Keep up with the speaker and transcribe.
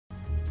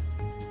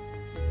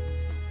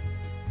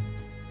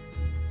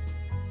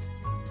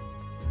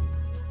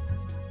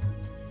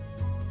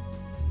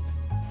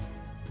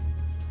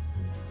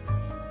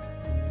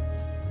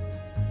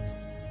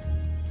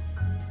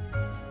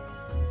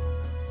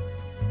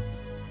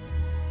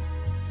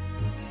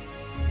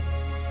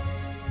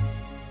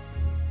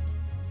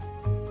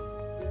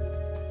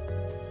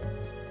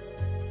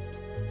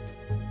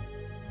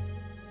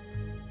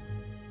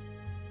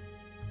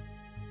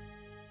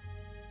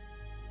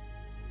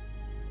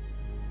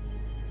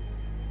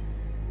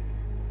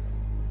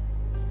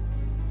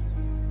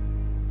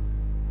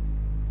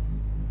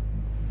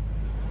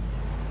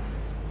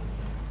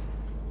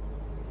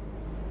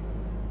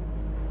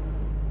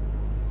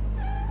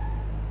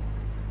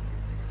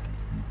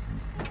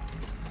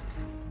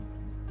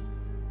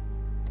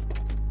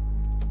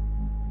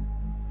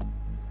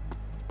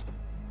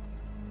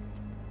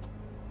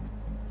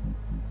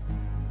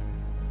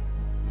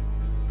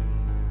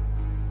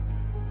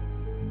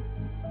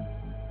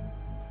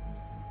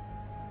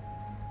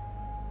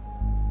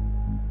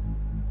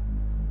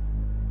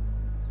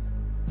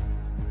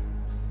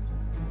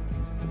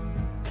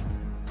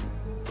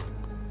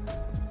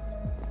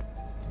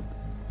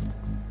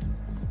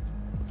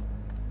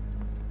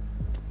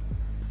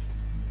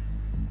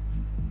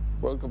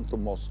Welcome to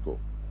Moscow.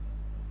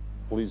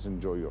 Please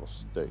enjoy your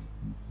stay.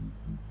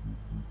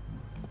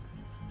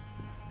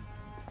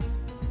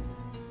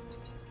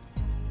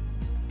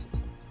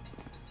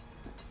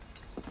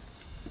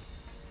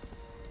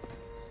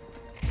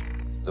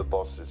 The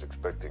boss is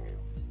expecting you.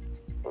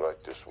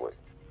 Right this way.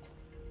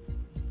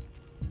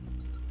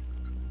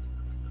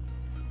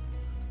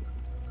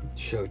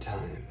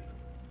 Showtime.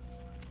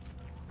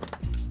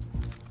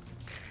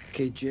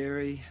 Okay,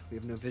 Jerry, we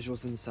have no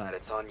visuals inside.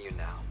 It's on you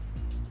now.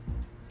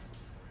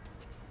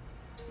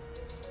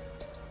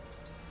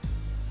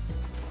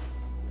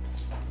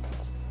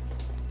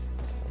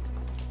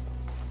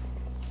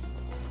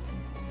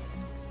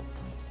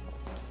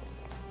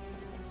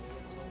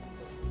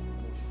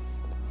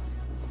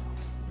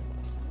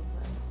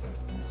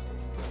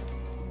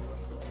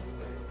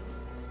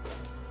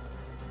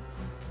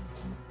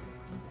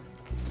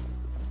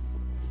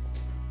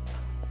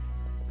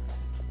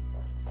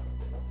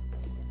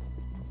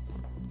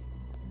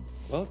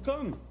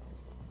 Welcome.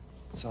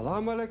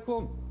 Salam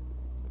alaikum.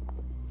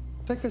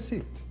 Take a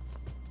seat.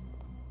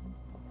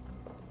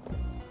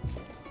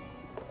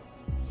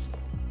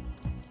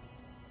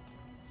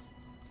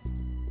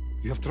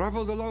 You have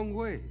traveled a long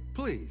way.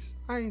 Please,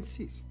 I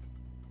insist.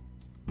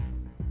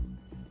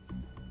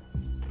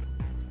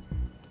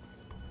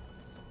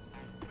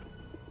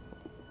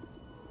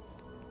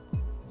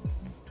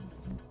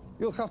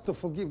 You'll have to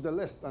forgive the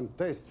less than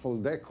tasteful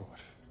decor.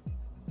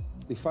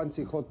 The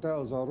fancy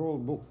hotels are all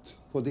booked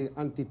for the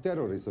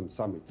anti-terrorism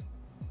summit.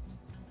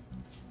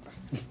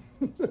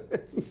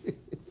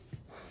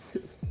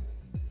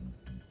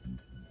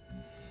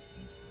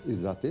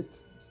 Is that it?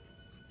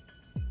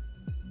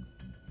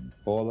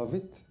 All of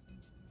it?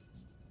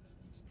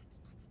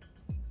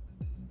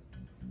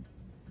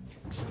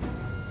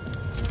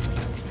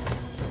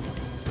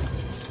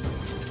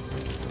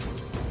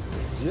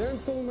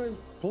 Gentlemen,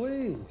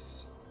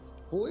 please,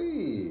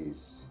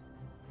 please.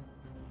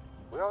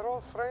 We are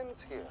all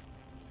friends here.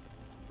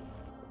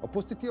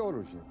 Opustite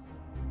oružje.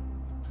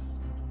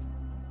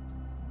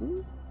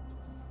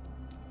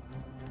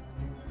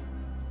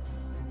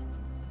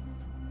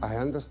 I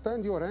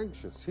understand you are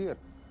anxious here,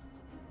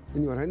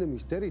 in your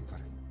enemy's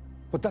territory.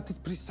 But that is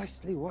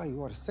precisely why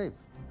you are safe.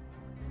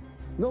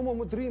 No one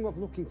would dream of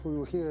looking for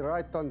you here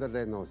right under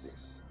their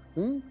noses.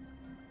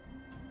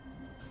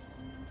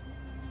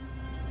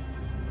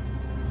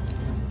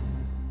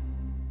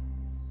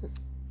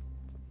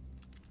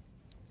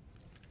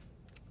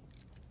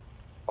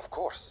 Of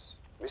course,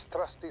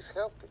 mistrust is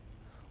healthy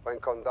when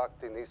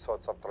conducting these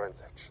sorts of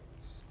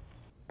transactions.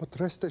 But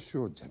rest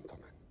assured,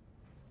 gentlemen,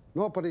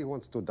 nobody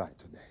wants to die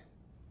today.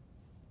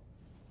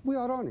 We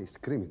are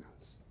honest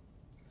criminals.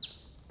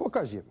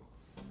 Pokažimo.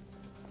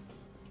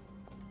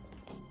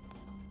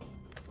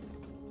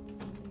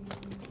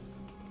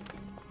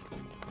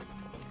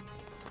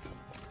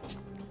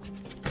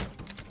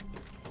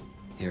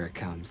 Here it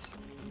comes.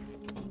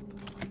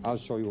 I'll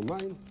show you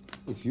mine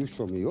if you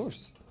show me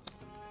yours.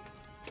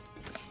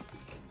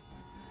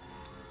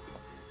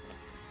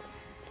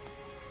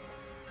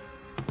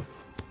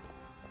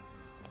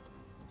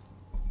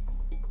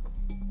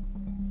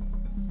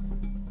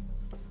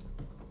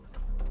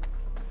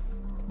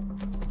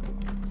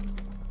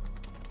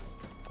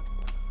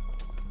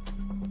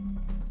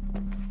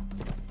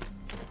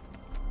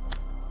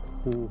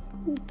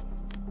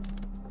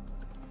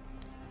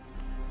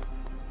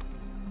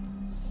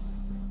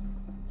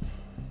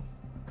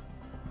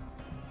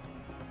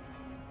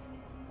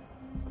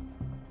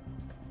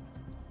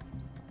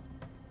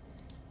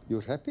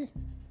 You're happy?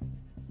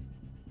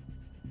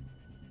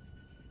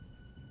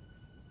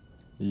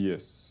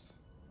 Yes.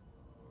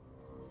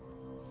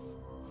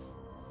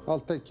 I'll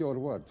take your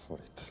word for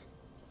it.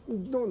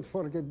 Don't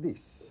forget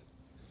this.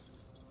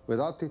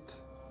 Without it,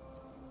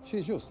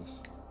 she's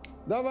useless.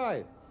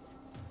 Давай!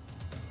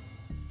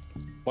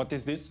 What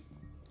is this?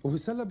 We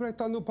celebrate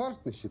our new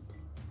partnership.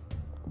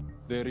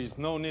 There is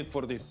no need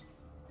for this.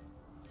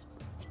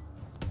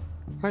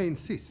 I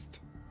insist.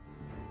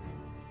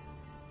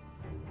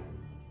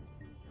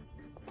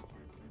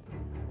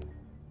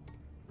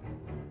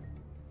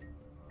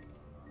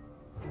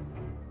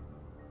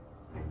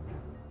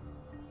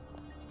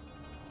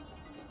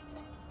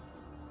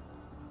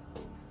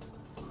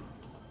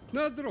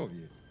 На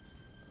здоровье.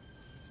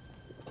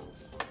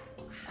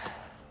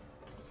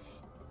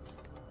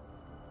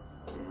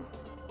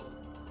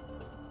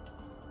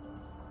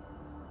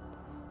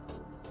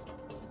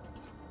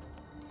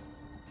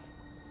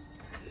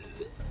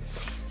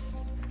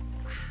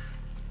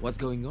 What's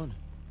going on?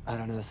 I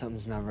don't know,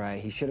 something's not right.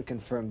 He should have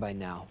confirmed by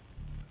now.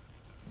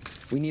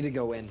 We need to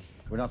go in.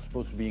 We're not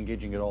supposed to be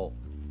engaging at all.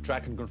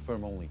 Track and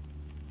confirm only.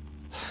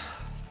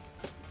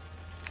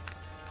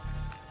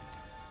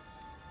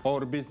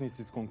 Our business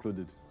is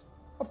concluded.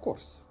 Of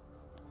course.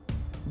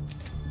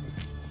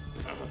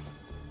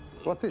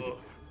 What is it?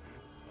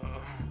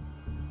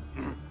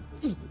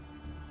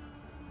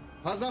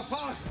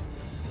 Hazafar!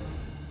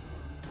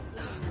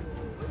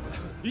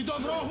 I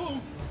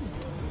dorogu!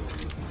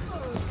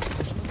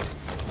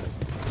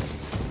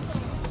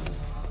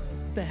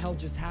 What the hell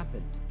just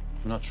happened?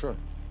 I'm not sure.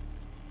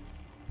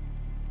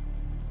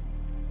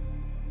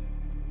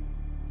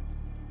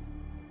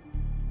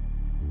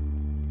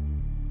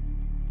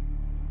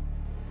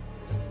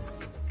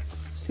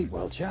 Sleep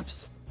well,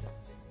 chaps.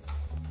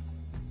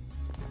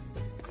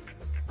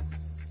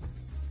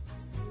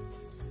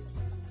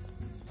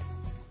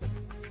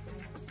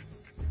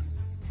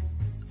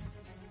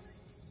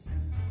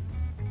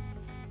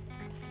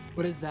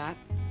 What is that?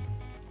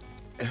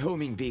 A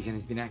homing beacon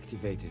has been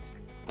activated.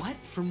 What?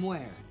 From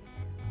where?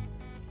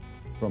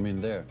 From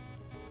in there.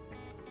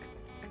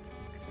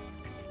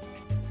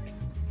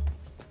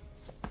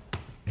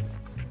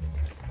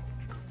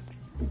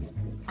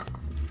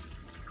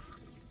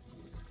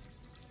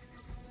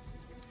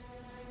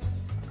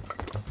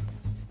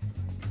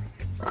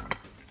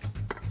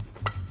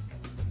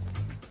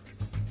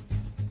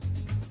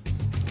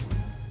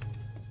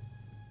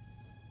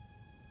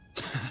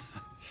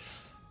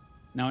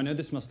 Now, I know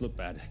this must look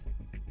bad.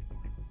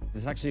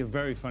 This is actually a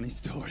very funny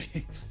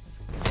story.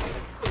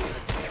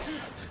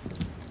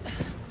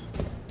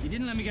 You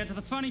didn't let me get to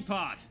the funny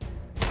part.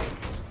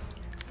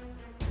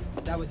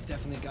 That was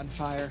definitely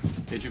gunfire.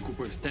 Agent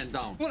Cooper, stand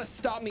down. You wanna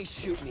stop me,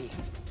 shoot me.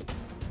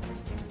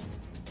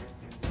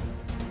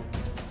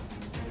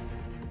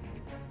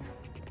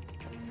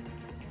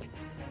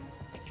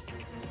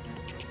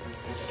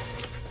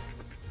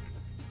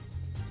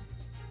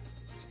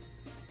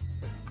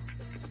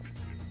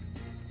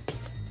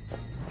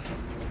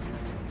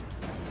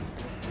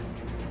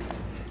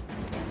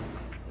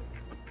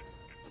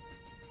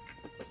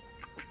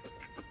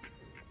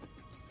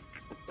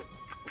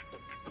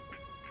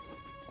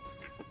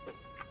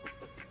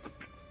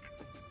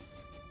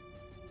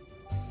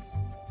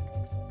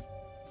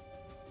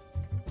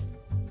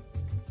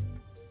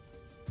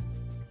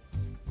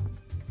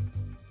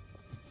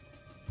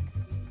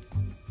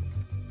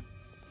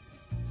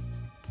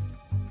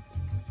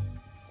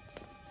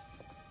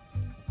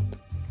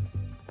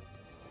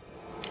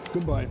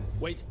 Goodbye.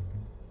 Wait.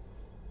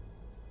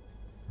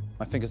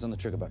 My finger's on the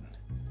trigger button.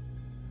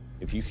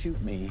 If you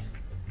shoot me,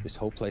 this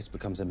whole place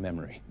becomes a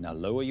memory. Now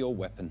lower your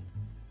weapon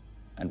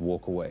and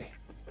walk away.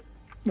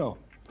 No.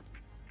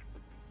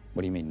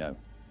 What do you mean, no?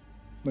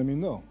 Let me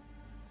know.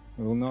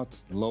 I will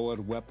not lower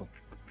weapon.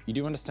 You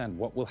do understand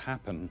what will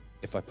happen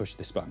if I push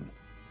this button?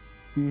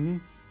 Mm-hmm.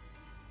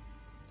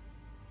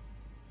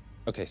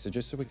 Okay, so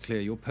just so we're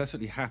clear, you're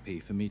perfectly happy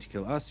for me to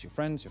kill us, your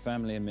friends, your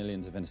family, and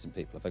millions of innocent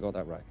people. Have I got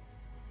that right?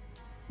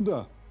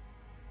 Duh.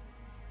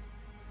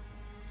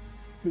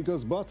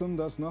 Because button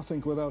does nothing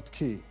without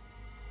key.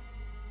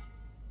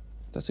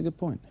 That's a good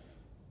point.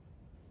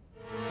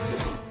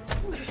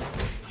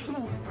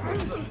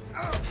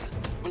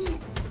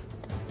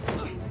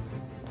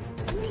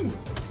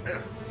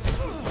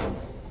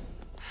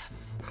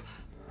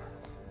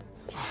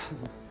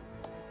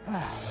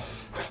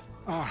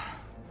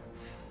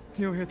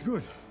 You hit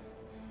good.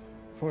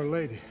 For a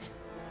lady.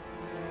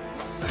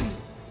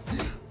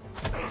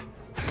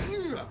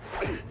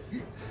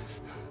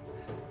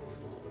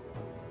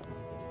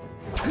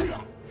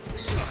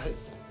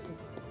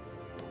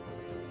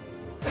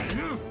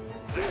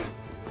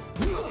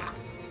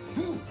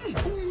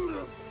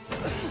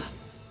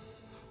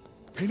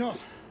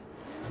 Enough.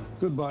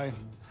 Goodbye.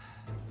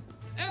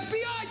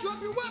 FBI,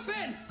 drop your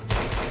weapon!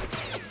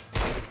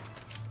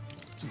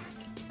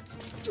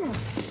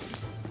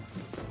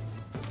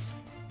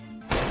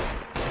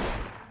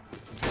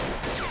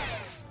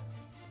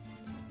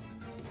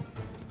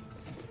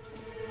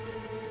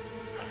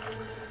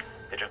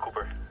 Agent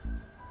Cooper.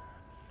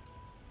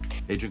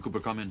 Agent Cooper,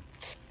 come in.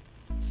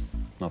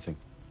 Nothing.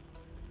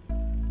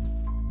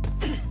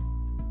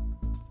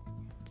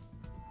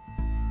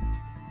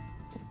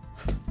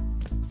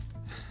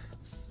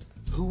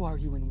 Who are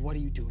you and what are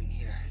you doing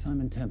here?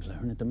 Simon Templar,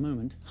 and at the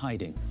moment,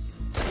 hiding.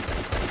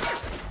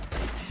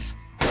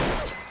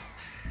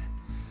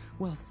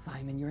 Well,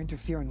 Simon, you're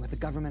interfering with a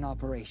government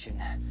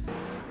operation.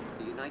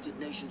 The United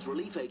Nations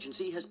Relief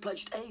Agency has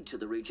pledged aid to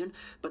the region,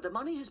 but the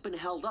money has been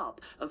held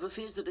up over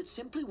fears that it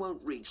simply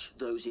won't reach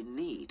those in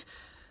need.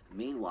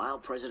 Meanwhile,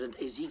 President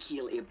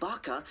Ezekiel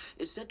Ibaka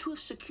is said to have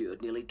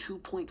secured nearly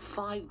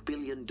 $2.5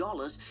 billion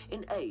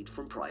in aid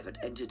from private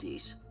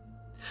entities.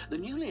 The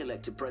newly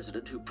elected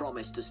president, who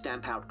promised to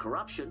stamp out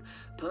corruption,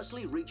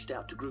 personally reached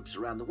out to groups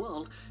around the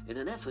world in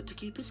an effort to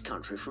keep his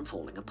country from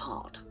falling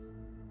apart.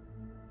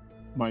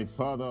 My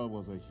father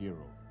was a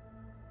hero,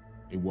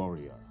 a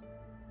warrior,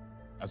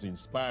 as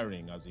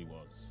inspiring as he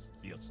was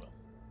fearsome.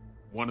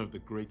 One of the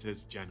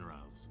greatest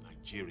generals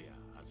Nigeria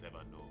has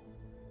ever known.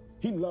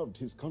 He loved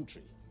his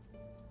country.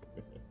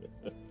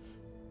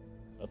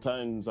 At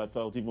times, I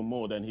felt even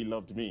more than he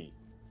loved me.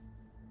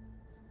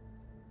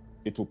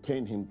 It will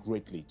pain him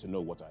greatly to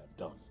know what I have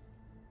done.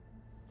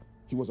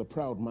 He was a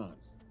proud man.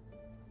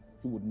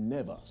 He would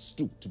never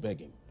stoop to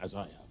begging as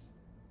I have.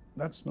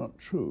 That's not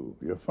true.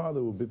 Your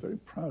father will be very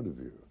proud of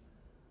you.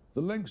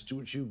 The lengths to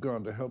which you've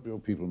gone to help your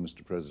people,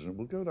 Mr. President,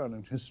 will go down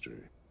in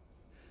history.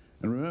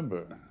 And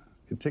remember,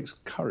 it takes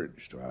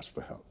courage to ask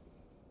for help.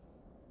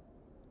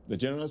 The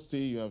generosity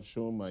you have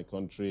shown my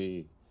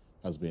country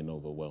has been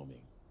overwhelming.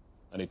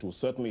 And it will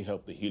certainly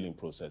help the healing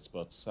process,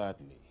 but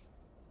sadly,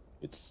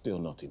 it's still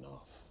not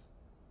enough.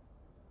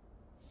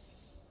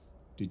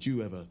 Did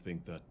you ever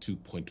think that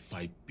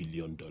 $2.5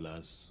 billion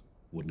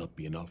would not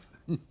be enough?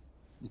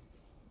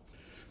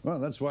 Well,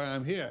 that's why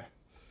I'm here.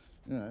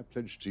 I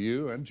pledge to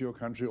you and to your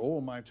country all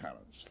my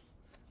talents.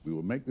 We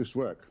will make this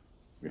work.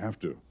 We have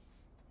to.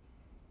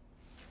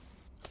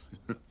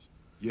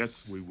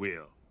 Yes, we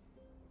will.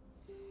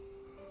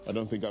 I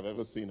don't think I've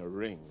ever seen a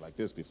ring like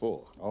this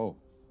before. Oh,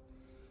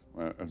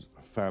 well,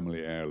 a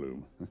family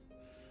heirloom.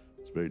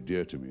 It's very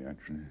dear to me,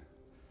 actually.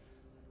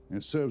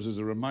 It serves as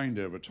a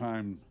reminder of a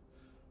time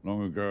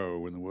long ago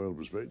when the world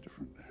was very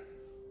different,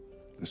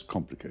 less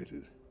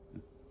complicated,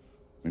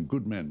 when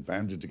good men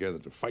banded together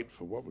to fight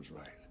for what was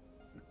right.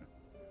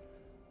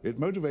 It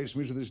motivates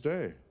me to this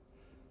day.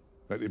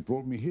 In fact, it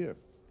brought me here,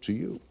 to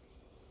you.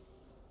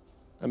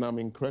 And I'm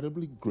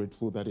incredibly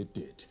grateful that it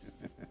did.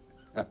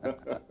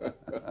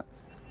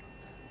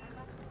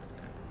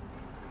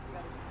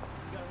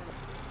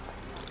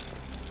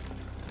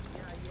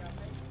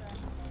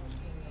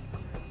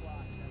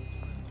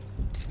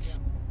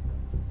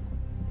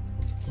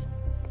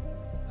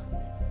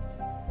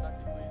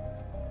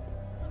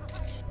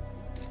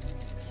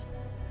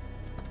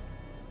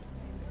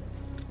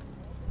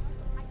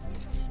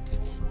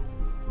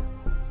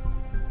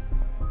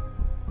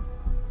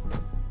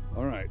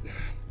 All right.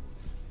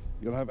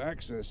 You'll have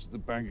access to the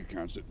bank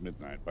accounts at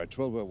midnight. By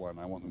 12:01,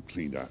 I want them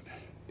cleaned out.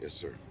 Yes,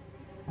 sir.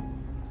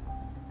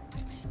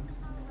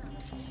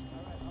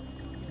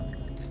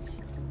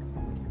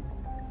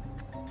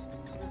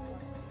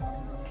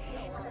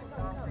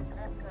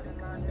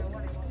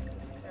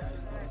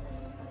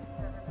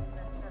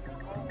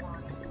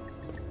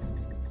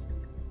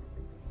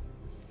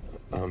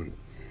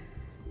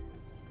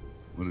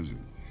 What is it?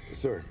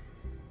 Sir,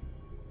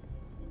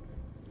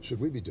 should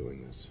we be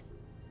doing this?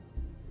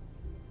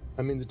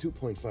 I mean, the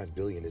 2.5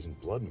 billion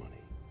isn't blood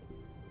money.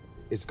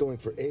 It's going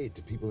for aid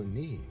to people in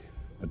need.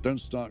 Now, don't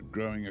start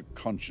growing a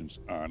conscience,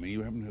 Arnie.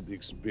 You haven't had the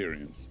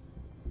experience.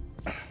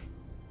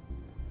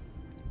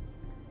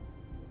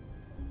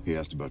 He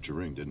asked about your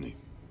ring, didn't he?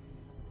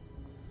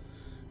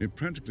 It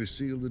practically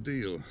sealed the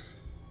deal.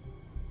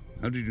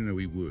 How did you know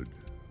he would?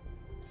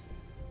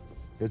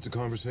 It's a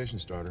conversation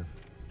starter.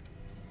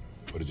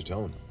 What did you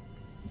tell him?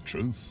 The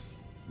truth.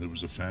 There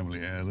was a family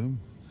heirloom.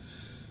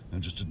 I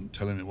just didn't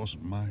tell him it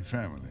wasn't my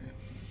family.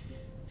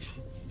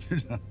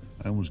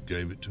 I almost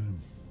gave it to him.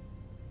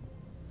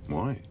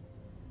 Why?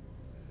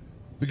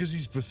 Because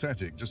he's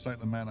pathetic, just like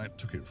the man I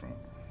took it from.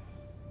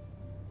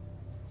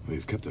 Well,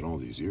 you've kept it all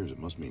these years. It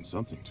must mean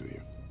something to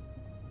you.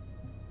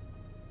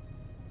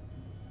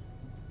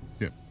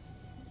 Yep.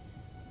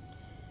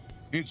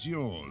 It's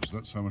yours.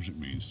 That's how much it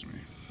means to me.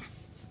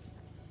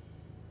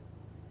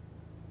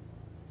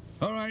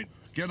 All right,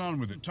 get on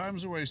with it.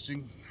 Time's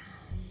a-wasting.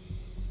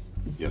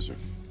 Yes, sir.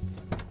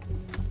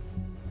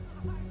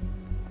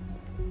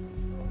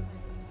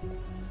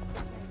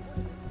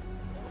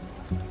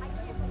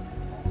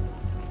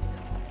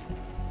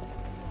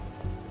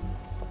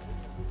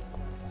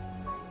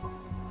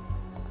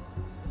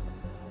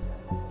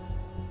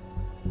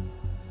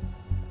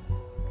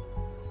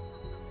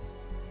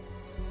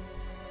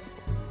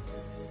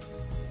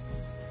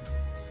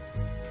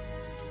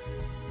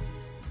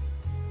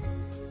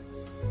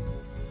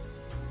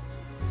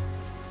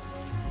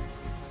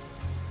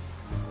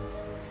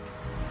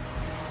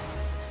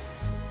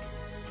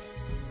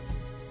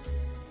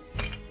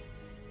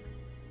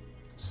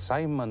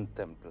 Simon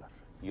Templar,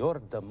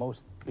 you're the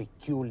most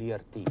peculiar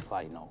thief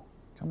I know.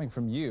 Coming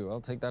from you,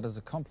 I'll take that as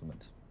a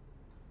compliment.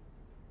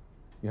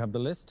 You have the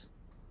list?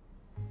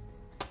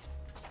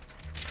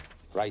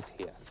 Right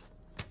here.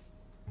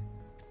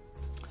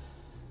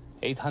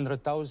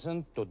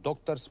 800,000 to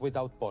Doctors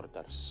Without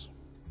Borders.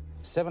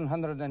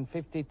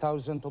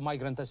 750,000 to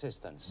migrant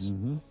assistance.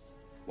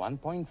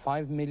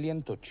 1.5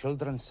 million to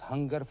Children's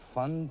Hunger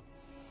Fund.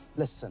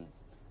 Listen,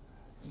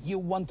 you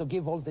want to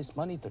give all this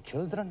money to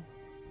children?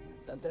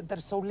 They're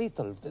so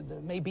little.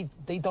 Maybe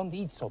they don't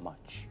eat so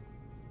much.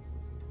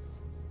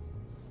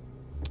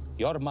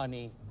 Your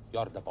money,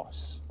 you're the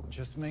boss.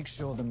 Just make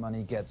sure the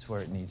money gets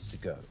where it needs to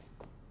go.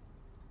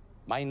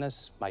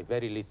 Minus my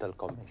very little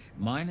commission.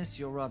 Minus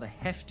your rather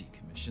hefty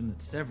commission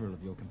that several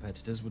of your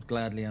competitors would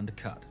gladly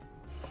undercut.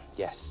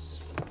 Yes,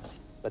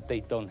 but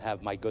they don't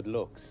have my good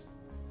looks.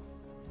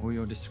 Or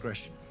your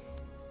discretion,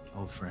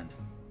 old friend.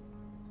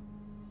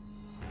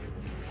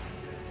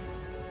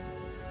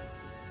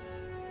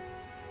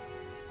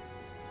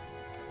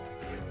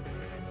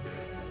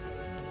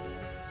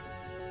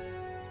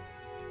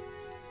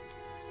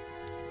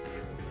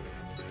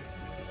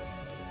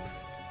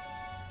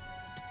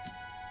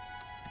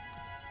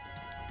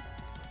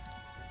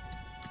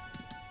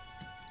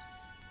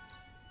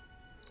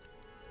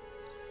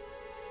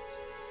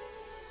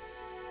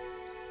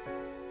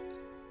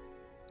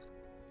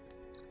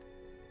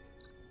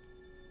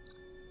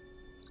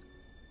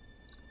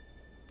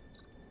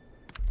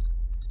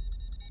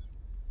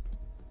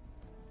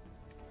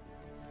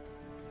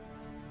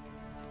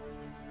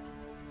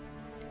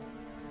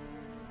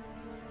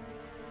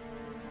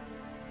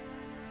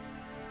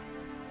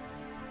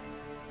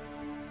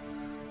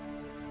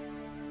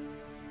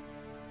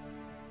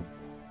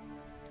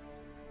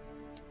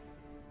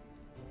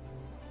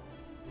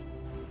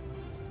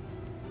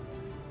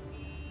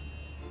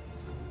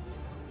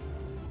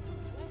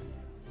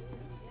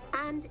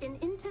 And in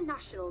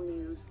international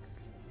news,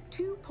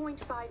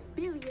 $2.5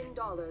 billion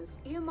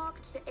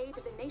earmarked to aid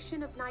the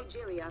nation of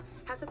Nigeria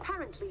has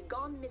apparently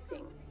gone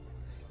missing.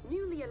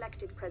 Newly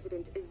elected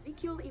President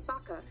Ezekiel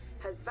Ibaka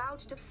has vowed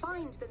to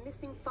find the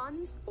missing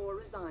funds or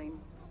resign.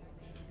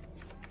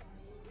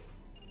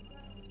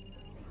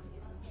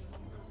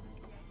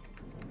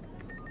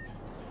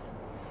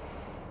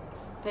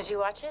 Did you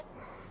watch it?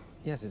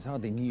 Yes, it's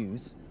hardly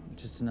news.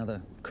 Just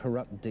another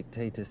corrupt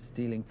dictator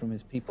stealing from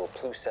his people.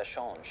 Plus ça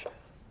change.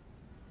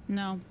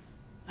 No,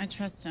 I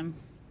trust him.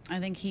 I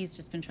think he's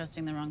just been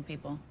trusting the wrong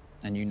people.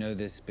 And you know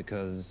this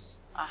because...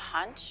 A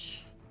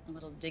hunch? A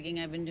little digging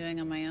I've been doing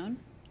on my own?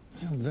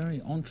 You're very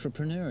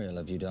entrepreneurial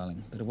of you,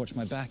 darling. Better watch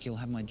my back, you'll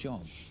have my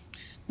job.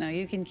 No,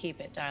 you can keep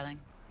it, darling.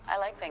 I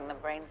like being the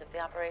brains of the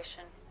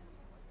operation.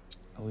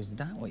 Oh, is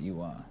that what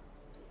you are?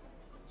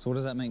 So what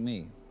does that make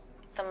me?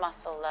 The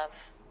muscle, love.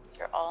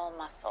 You're all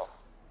muscle.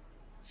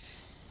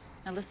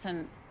 Now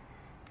listen,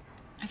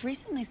 I've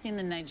recently seen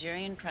the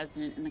Nigerian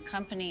president in the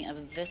company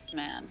of this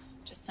man.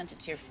 Just sent it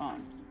to your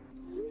phone.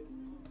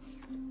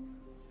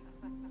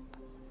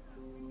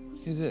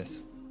 Who's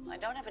this? I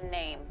don't have a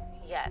name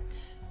yet,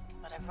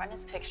 but I've run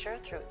his picture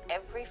through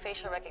every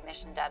facial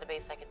recognition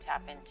database I could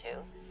tap into.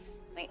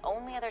 The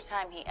only other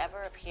time he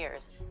ever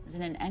appears is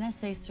in an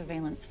NSA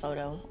surveillance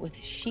photo with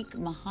Sheikh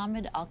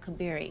Mohammed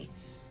Al-Kabiri,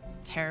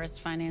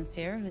 terrorist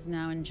financier who's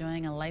now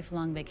enjoying a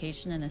lifelong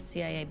vacation in a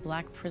CIA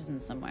black prison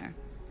somewhere.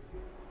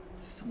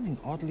 There's something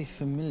oddly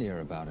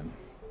familiar about him.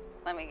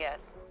 Let me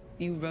guess.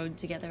 You rode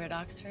together at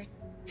Oxford?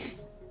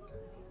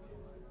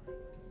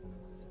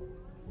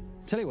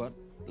 Tell you what,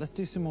 let's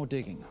do some more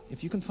digging.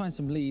 If you can find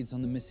some leads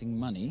on the missing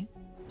money,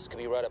 this could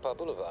be right up our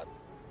boulevard.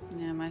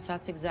 Yeah, my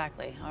thoughts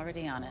exactly.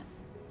 Already on it.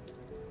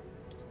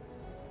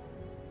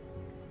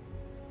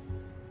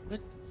 But,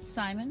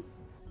 Simon?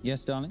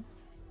 Yes, darling?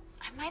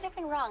 I might have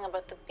been wrong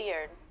about the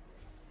beard.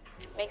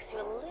 It makes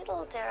you a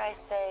little, dare I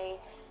say,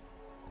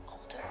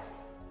 older.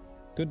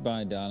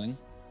 Goodbye, darling.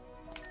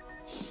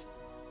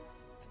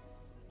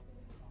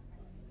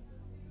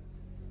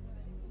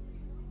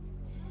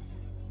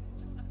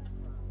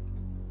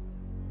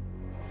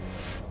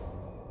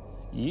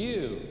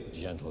 You,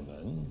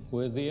 gentlemen,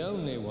 were the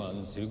only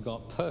ones who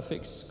got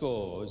perfect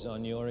scores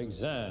on your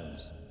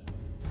exams.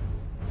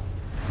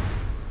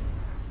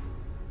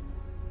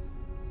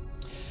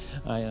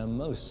 I am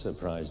most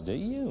surprised at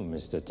you,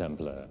 Mr.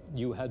 Templar.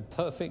 You had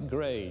perfect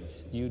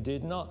grades. You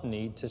did not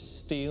need to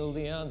steal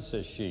the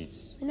answer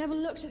sheets. I never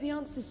looked at the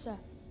answers, sir.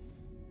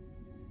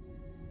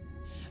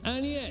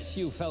 And yet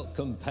you felt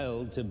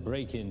compelled to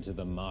break into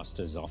the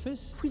master's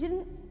office? We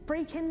didn't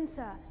break in,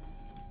 sir.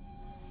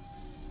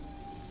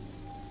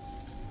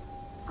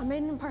 I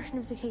made an impression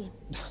of the key.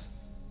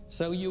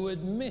 So you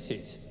admit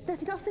it?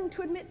 There's nothing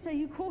to admit, sir.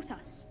 You caught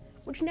us,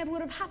 which never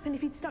would have happened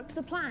if you'd stuck to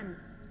the plan.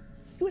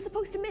 You were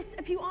supposed to miss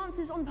a few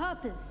answers on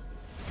purpose.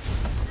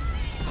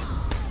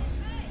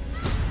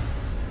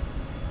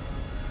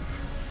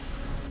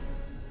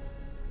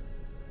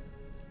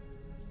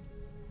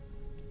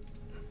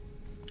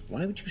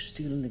 Why would you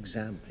steal an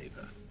exam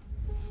paper?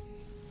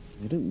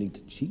 You don't need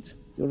to cheat.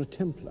 You're a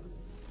Templar.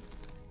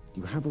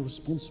 You have a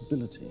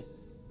responsibility.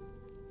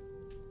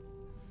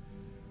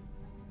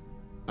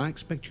 I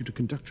expect you to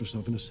conduct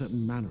yourself in a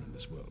certain manner in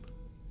this world.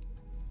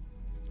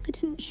 I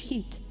didn't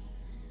cheat.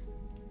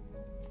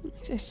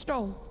 I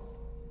stole.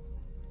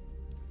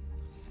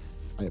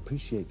 I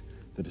appreciate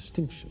the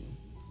distinction,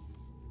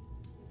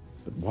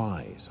 but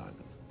why, Simon?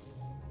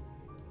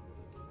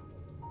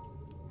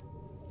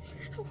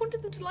 I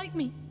wanted them to like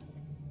me.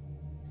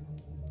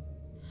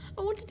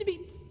 I wanted to be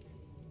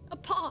a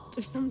part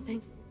of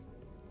something.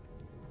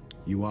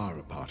 You are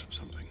a part of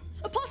something.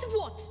 A part of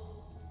what?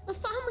 A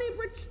family of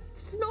rich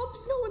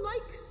snobs no one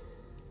likes?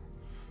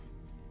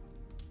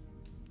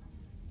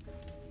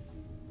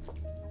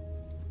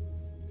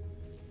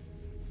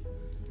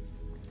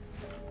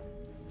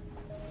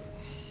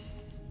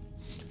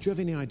 Do you have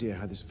any idea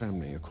how this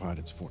family acquired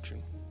its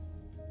fortune?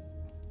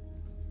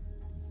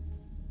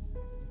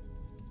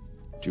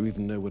 Do you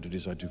even know what it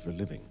is I do for a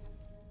living?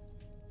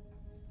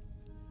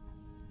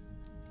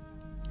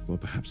 Well,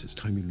 perhaps it's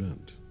time you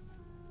learned.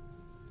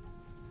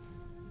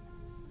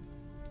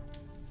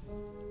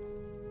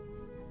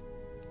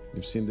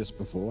 You've seen this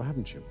before,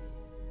 haven't you?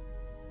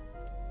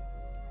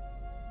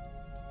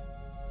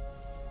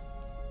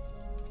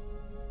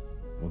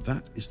 Well,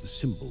 that is the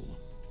symbol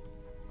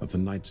of the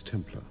Knights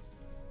Templar.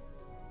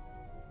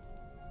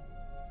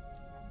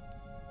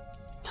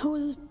 Who are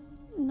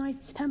the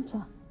Knights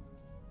Templar?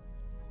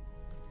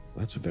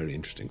 That's a very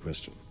interesting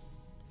question.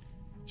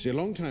 See, a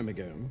long time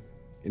ago,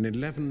 in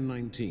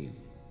 1119,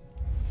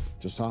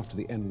 just after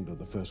the end of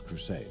the First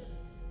Crusade,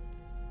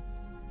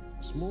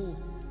 a small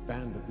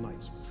band of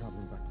knights were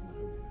traveling back from the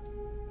Holy Land.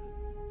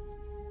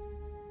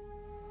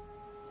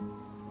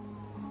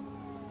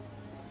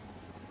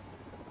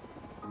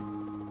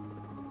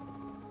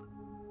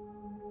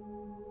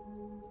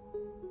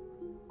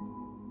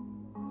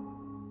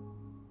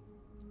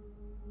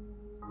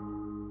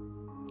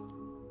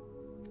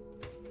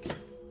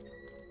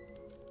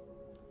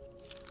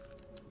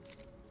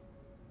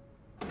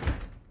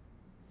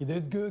 You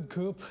did good,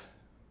 Coop.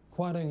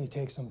 Why don't you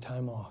take some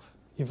time off?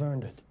 You've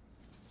earned it.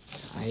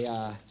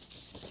 I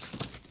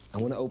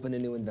want to open a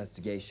new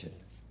investigation.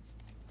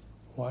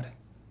 What?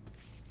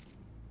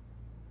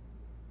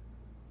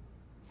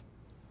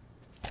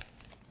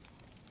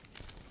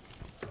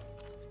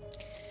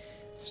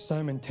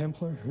 Simon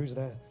Templar? Who's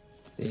that?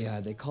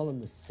 They call him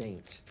the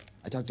Saint.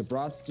 I talked to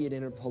Brodsky at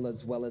Interpol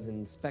as well as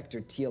Inspector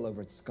Teal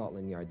over at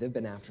Scotland Yard. They've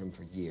been after him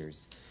for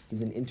years.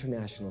 He's an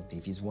international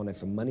thief. He's wanted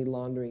for money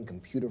laundering,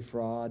 computer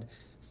fraud,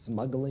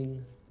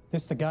 smuggling.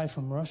 This the guy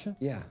from Russia?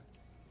 Yeah.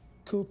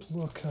 Coop,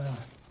 look,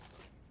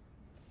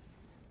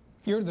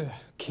 you're the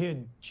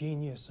kid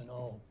genius and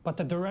all, but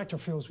the director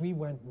feels we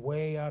went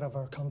way out of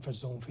our comfort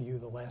zone for you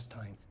the last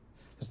time.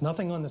 There's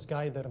nothing on this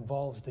guy that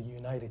involves the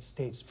United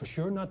States, for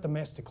sure not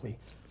domestically.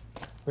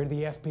 We're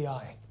the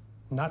FBI,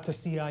 not the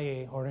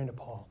CIA or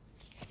Interpol.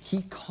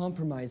 He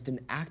compromised an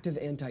active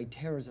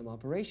anti-terrorism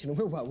operation.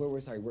 We're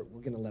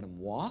gonna let him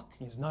walk?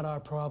 It's not our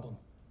problem.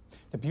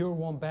 The Bureau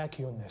won't back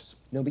you on this.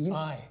 No, but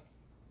I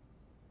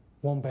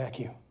won't back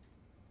you.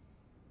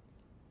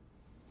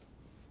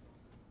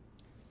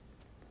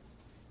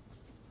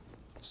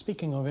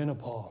 Speaking of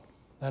Interpol,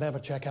 that ever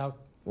check out?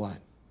 What?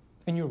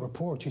 In your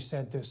report, you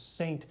said this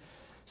Saint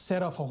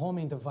set off a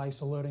homing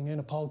device alerting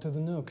Interpol to the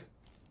nuke.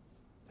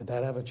 Did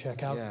that ever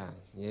check out?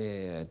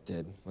 Yeah, it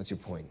did. What's your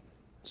point?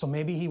 So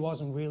maybe he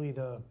wasn't really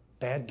the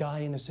bad guy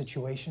in the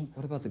situation?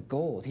 What about the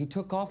gold? He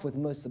took off with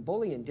most of the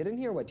bullion, didn't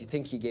he? Or what, do you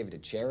think he gave it to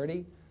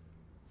charity?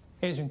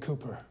 Agent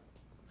Cooper,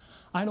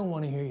 I don't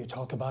want to hear you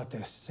talk about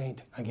this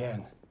Saint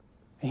again.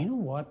 And you know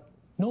what?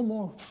 No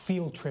more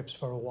field trips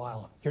for a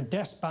while. You're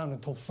desk-bound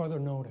until further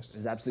notice.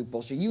 It's absolute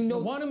bullshit. You know...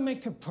 You want to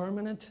make it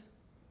permanent?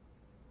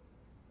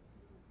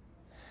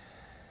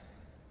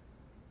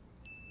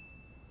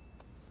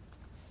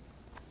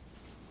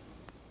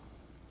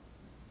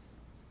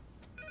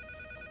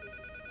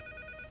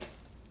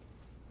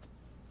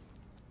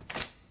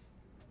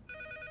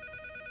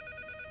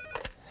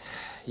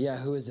 Yeah,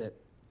 who is it?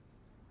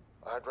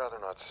 I'd rather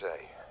not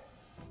say.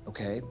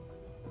 Okay.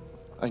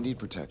 I need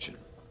protection.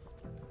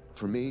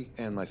 For me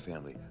and my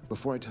family.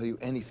 Before I tell you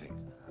anything,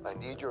 I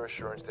need your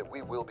assurance that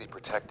we will be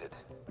protected.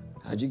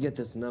 How'd you get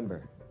this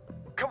number?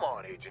 Come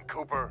on, Agent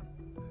Cooper.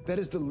 That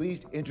is the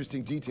least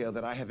interesting detail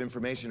that I have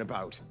information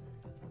about.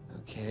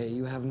 Okay,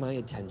 you have my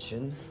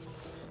attention.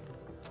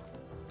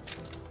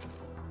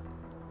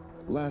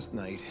 Last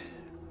night,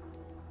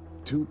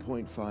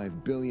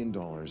 $2.5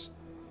 billion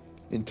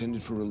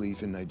intended for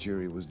relief in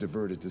Nigeria was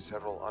diverted to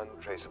several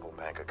untraceable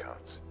bank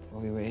accounts.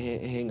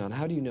 Wait, hang on.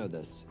 How do you know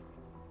this?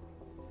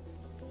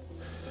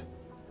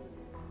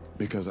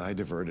 Because I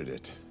diverted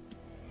it.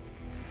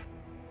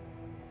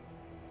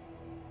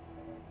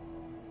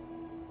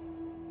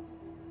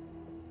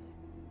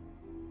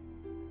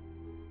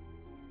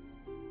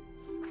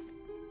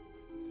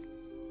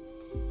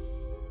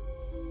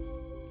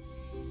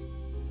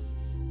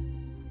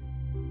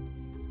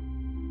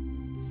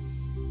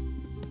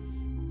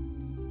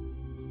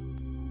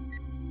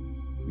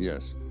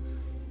 Yes.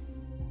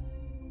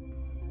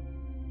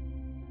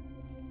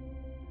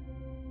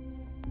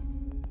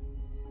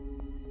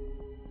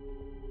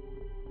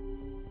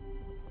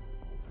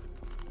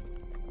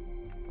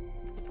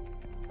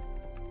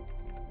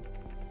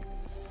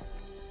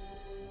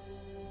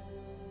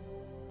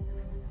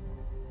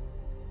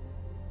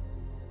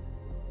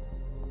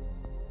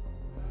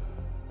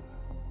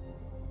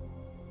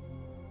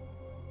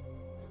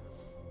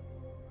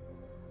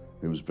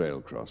 It was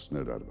Veilcross,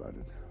 no doubt about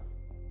it.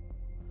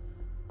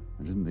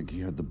 I didn't think he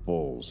had the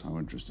balls. How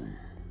interesting.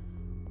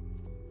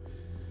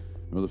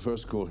 Well, the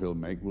first call he'll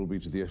make will be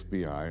to the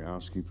FBI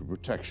asking for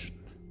protection.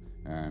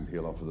 And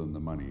he'll offer them the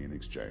money in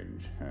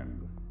exchange.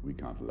 And we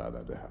can't allow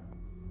that to happen.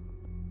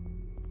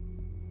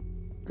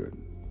 Good.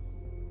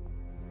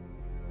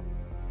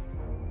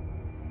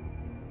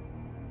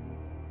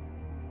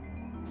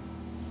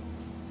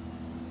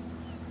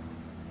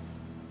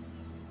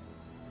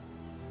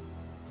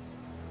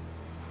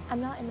 I'm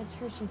not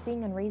immature. She's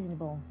being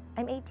unreasonable.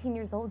 I'm 18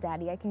 years old,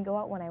 Daddy. I can go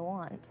out when I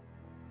want.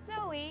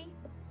 Zoe,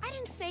 I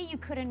didn't say you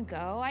couldn't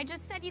go. I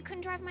just said you couldn't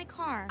drive my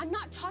car. I'm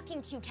not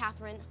talking to you,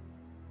 Catherine.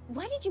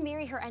 Why did you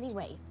marry her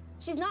anyway?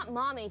 She's not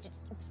mom age.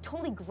 It's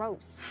totally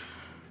gross.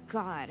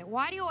 God,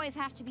 why do you always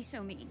have to be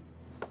so mean?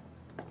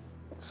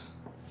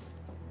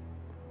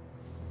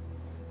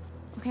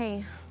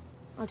 Okay,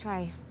 I'll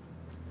try.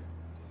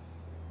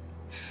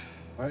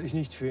 Weil ich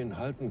nicht für ihn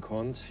halten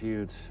konnte,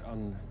 hielt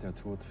an der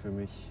Tod für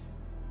mich.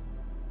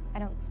 I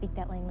don't speak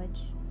that language.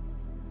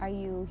 Are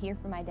you here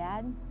for my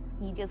dad?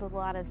 He deals with a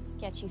lot of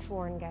sketchy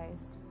foreign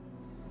guys.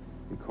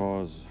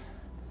 Because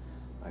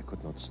I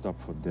could not stop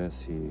for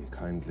death, he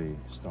kindly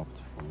stopped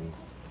for me.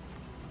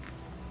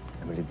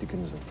 Emily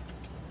Dickinson.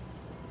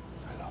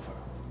 I love her.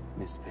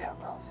 Miss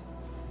Veilcross.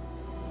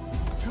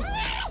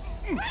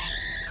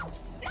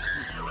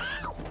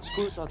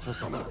 School's out for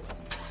summer.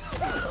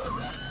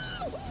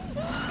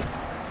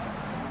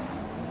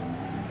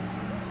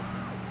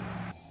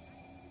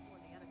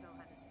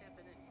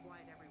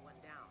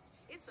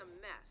 It's a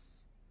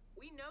mess.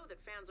 We know that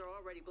fans are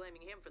already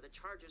blaming him for the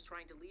Chargers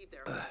trying to leave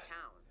their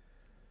hometown.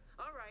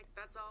 All right,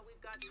 that's all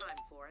we've got time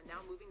for. And now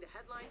moving to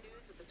headline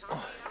news at the top of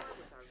the hour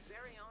with our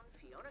very own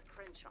Fiona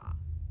Crenshaw.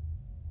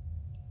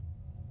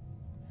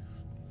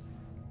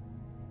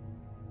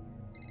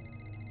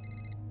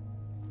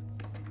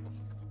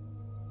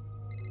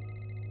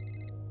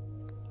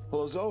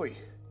 Hello, Zoe.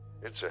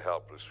 It's a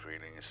helpless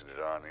feeling, isn't it,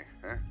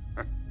 Arnie?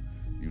 Huh?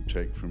 You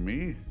take from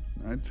me,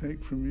 I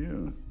take from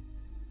you.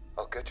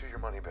 I'll get you your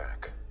money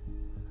back.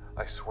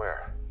 I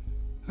swear.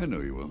 I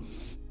know you will.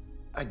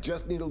 I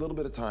just need a little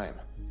bit of time.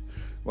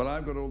 Well,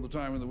 I've got all the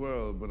time in the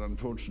world, but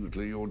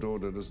unfortunately, your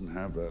daughter doesn't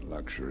have that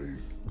luxury.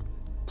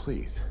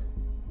 Please,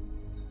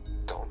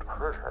 don't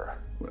hurt her.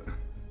 Well,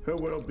 her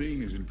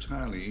well-being is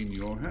entirely in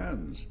your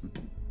hands.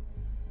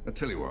 I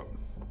tell you what,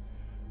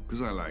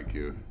 because I like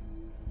you,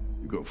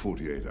 you've got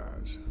 48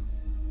 hours.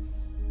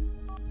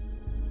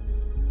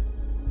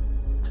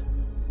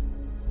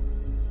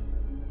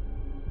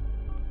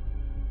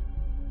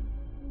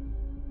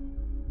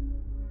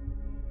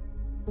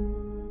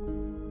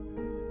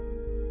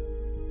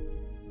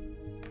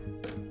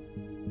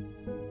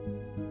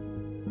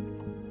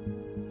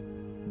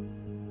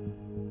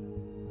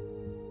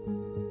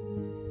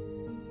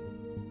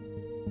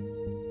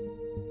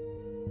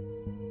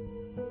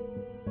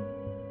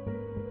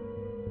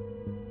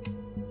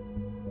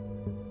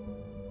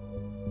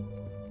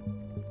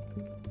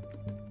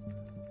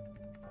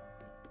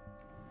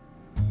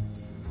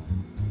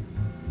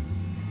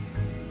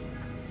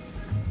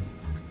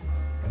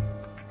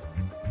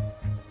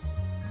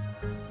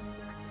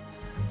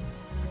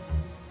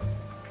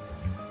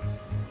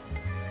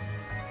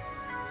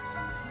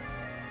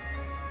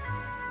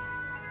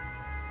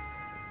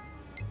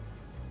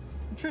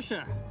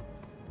 Trisha,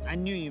 I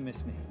knew you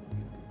missed me.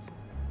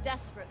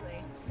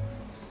 Desperately.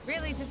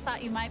 Really just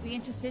thought you might be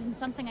interested in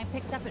something I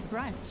picked up at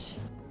brunch.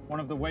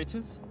 One of the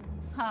waiters?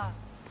 Huh,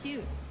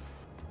 cute.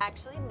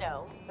 Actually,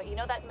 no. But you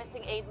know that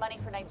missing aid money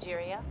for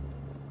Nigeria?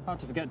 Hard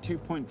to forget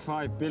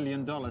 $2.5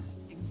 billion.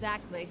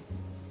 Exactly.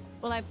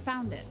 Well, I've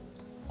found it.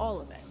 All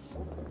of it.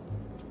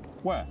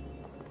 Where?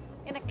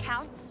 In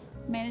accounts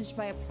managed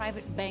by a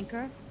private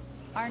banker,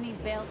 Arnie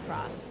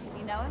Veilcross.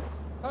 You know him?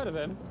 Heard of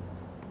him.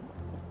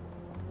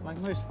 Like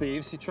most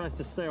thieves, he tries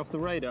to stay off the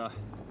radar.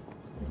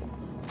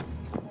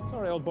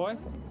 Sorry, old boy.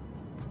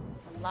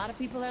 A lot of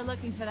people are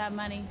looking for that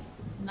money.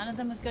 None of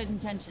them with good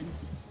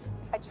intentions.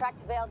 I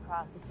tracked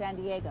Veilcross to San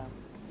Diego.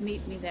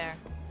 Meet me there.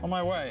 On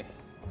my way.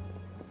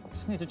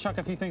 Just need to chuck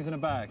a few things in a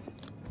bag.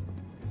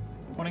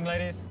 Morning,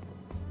 ladies.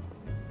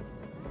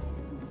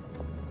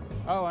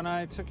 Oh, and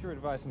I took your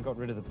advice and got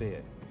rid of the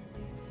beer.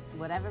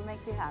 Whatever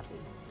makes you happy.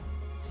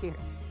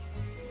 Cheers.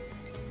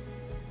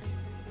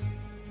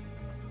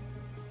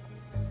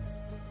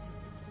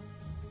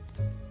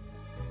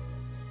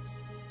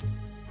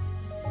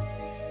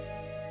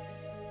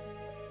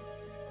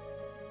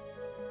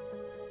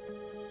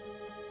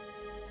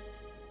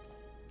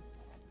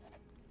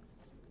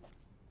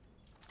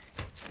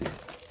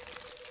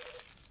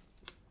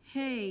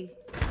 Hey.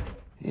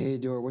 Hey,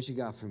 Dora, what you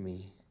got for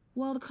me?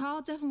 Well, the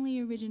call definitely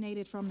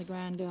originated from the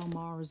Grand Del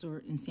Mar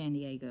Resort in San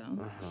Diego.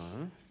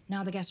 Uh-huh.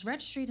 Now, the guest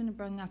registry didn't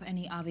bring up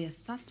any obvious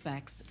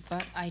suspects,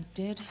 but I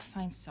did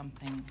find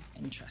something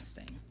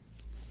interesting.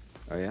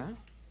 Oh, yeah?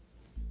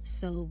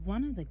 So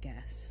one of the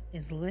guests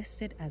is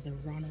listed as a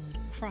Ronald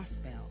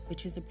Crossvale,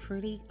 which is a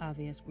pretty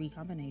obvious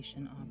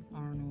recombination of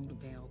Arnold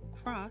Vale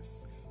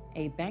Cross,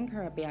 a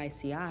banker at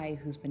BICI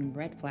who's been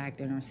red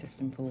flagged in our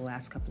system for the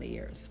last couple of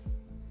years.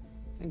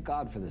 Thank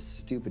God for this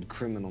stupid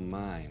criminal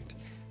mind.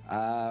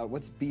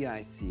 What's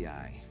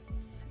BICI?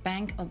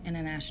 Bank of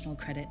International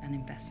Credit and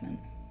Investment.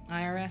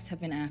 IRS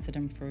have been after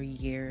them for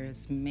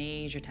years.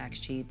 Major tax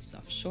cheats,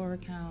 offshore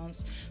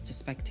accounts,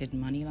 suspected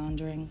money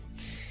laundering.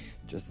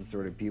 Just the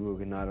sort of people who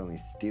can not only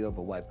steal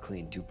but wipe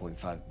clean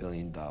 $2.5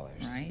 billion.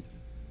 Right?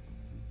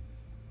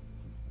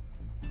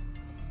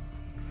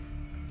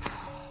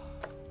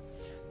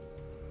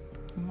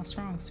 What's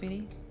wrong,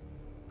 sweetie?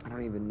 I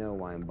don't even know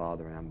why I'm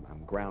bothering.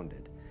 I'm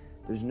grounded.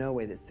 There's no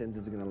way that Sims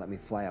is gonna let me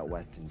fly out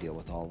west and deal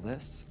with all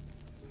this.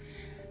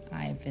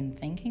 I've been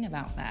thinking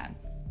about that.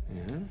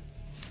 Yeah?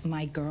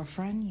 My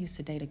girlfriend used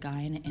to date a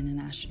guy in the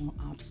International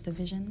Ops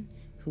Division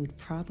who'd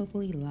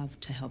probably love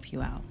to help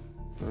you out.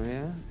 Oh,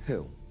 yeah?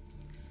 Who?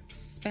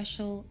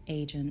 Special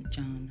Agent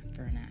John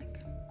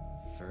Vernack.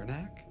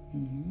 Vernack?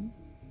 Mm-hmm.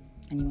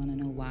 And you want to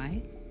know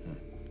why?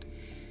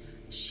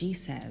 She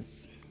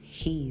says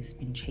he's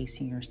been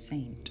chasing your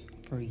saint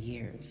for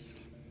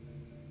years.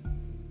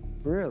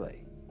 Really?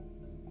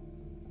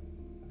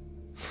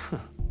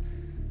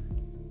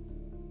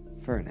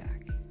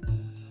 Vernack.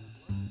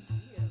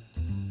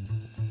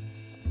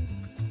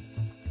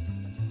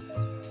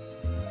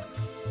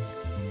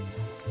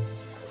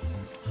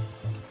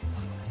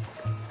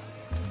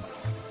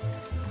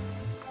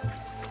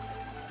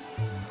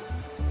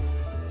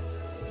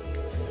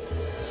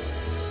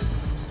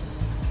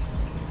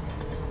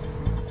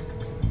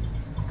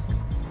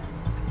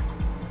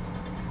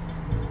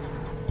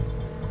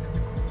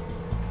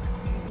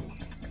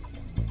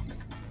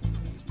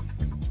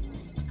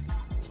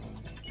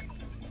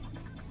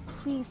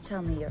 please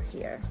tell me you're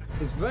here?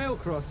 Is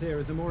Veilcross here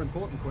is a more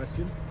important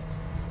question.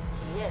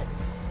 He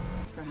is.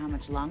 For how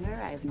much longer,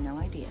 I have no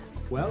idea.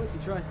 Well, if he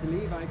tries to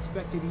leave, I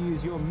expect you to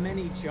use your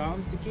many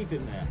charms to keep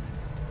him there.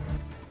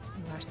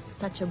 You are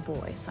such a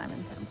boy,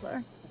 Simon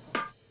Templar.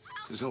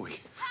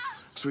 Zoe,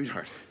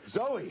 sweetheart.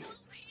 Zoe!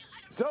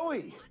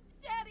 Zoe!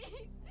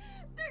 Daddy,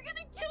 they're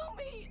gonna kill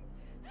me.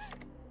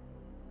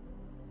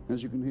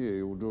 As you can hear,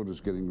 your daughter's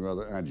getting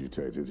rather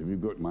agitated. Have you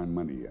got my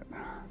money yet?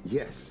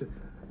 Yes,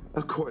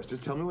 of course.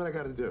 Just tell me what I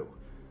gotta do.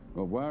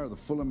 Well, wire the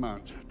full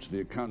amount to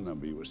the account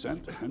number you were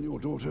sent, and your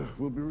daughter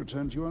will be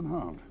returned to you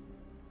unharmed.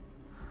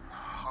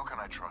 How can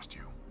I trust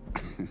you?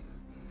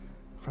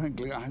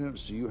 Frankly, I don't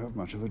see you have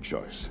much of a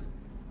choice.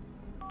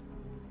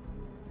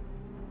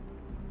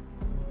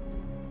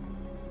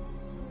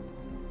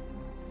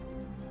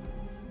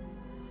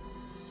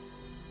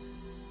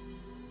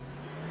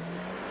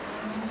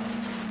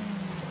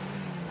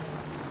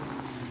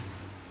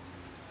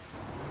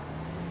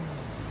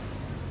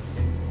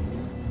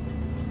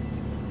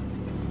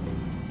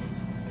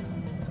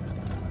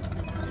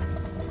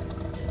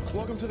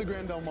 Welcome to the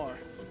Grand Del Mar.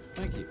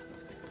 Thank you.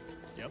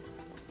 Yep.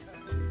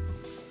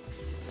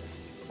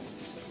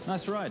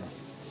 Nice ride.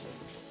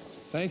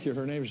 Thank you.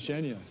 Her name's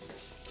Genya.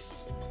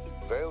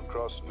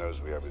 Veilcross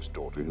knows we have his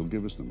daughter. He'll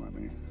give us the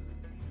money.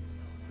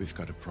 We've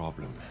got a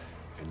problem.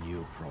 A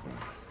new problem.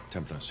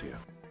 Templar's here.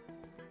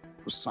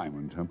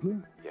 Simon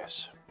Templar?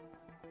 Yes.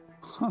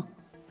 Huh.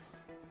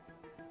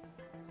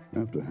 I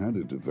have to hand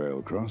it to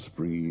Veilcross,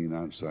 bringing in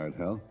outside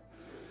help.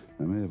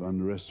 I may have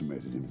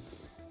underestimated him.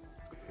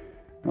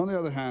 On the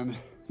other hand,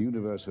 the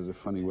universe has a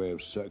funny way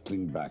of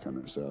circling back on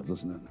itself,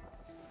 doesn't it?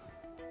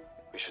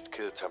 We should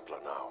kill Templar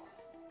now.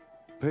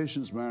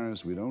 Patience,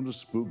 Maris. We don't want to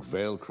spook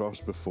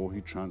Veilcross before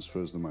he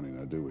transfers the money,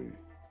 now, do we?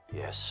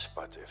 Yes,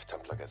 but if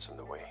Templar gets in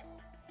the way.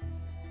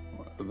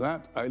 Well,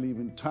 that I leave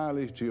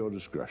entirely to your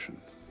discretion.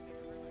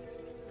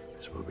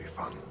 This will be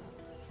fun.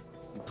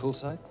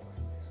 Poolside?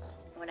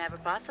 Whenever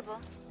possible.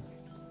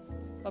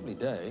 Lovely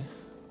day.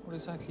 What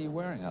exactly are you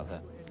wearing out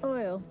there?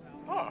 Oil.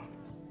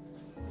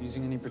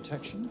 Using any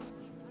protection?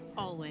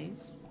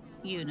 Always.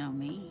 You know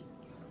me.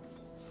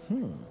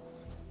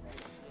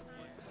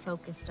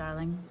 Focus,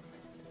 darling.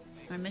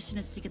 Our mission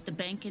is to get the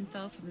bank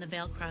info from the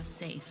Veilcross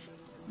safe.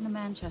 It's in the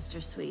Manchester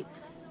suite.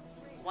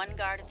 One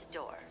guard at the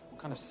door.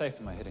 What kind of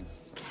safe am I hitting?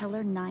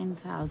 Keller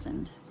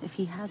 9000. If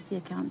he has the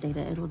account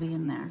data, it'll be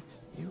in there.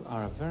 You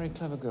are a very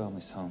clever girl,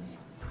 Miss Holmes.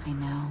 I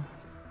know.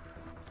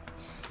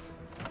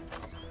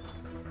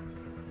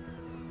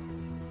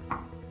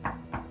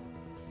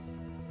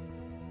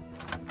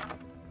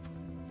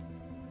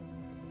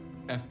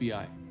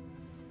 FBI.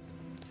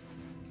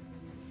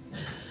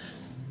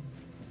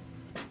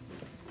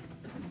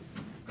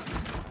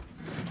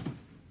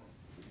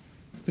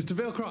 Mr.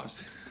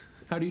 Veilcross,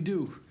 how do you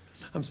do?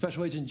 I'm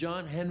Special Agent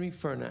John Henry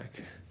Fernack.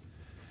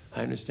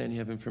 I understand you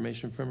have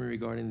information from me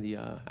regarding the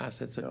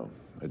assets. No,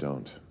 I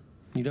don't.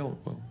 You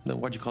don't? Well, then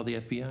why'd you call the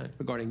FBI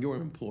regarding your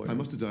employer? I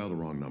must have dialed the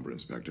wrong number,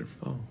 Inspector.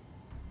 Oh.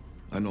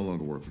 I no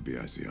longer work for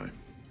BICI.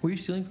 Were you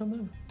stealing from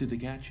them? Did they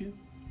catch you?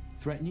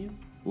 Threaten you?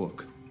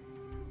 Look,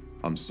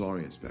 I'm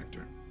sorry,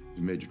 Inspector.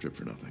 You made your trip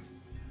for nothing.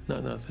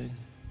 Not nothing.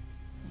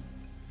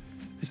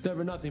 It's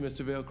never nothing,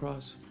 Mr.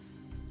 Veilcross.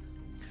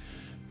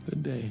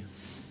 Good day.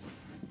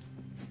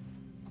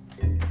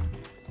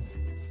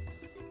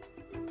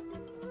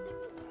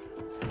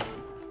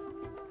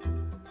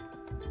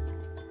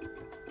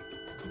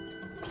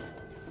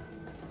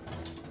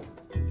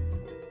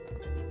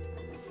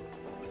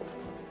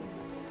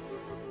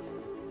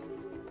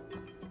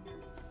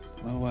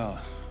 Well,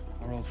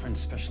 our old friend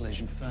Special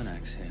Agent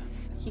Fernack's here.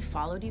 He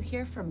followed you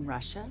here from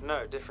Russia?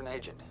 No, different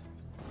agent.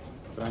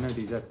 But I know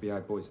these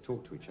FBI boys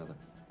talk to each other.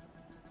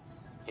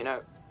 You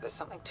know, there's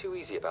something too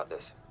easy about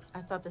this.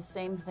 I thought the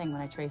same thing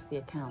when I traced the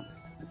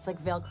accounts. It's like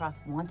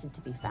Veilcross wanted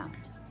to be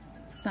found.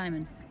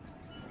 Simon,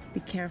 be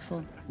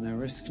careful. No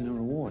risk, no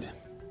reward.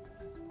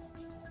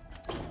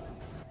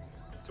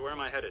 So where am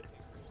I headed?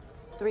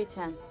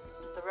 310.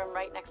 The room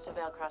right next to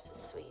Veilcross's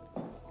suite.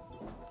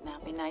 Now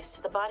be nice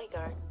to the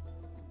bodyguard.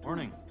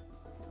 Morning.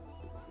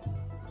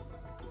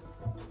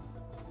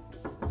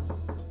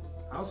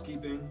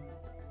 Housekeeping.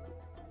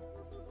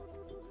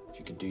 If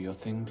you could do your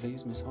thing,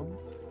 please, Miss Holmes.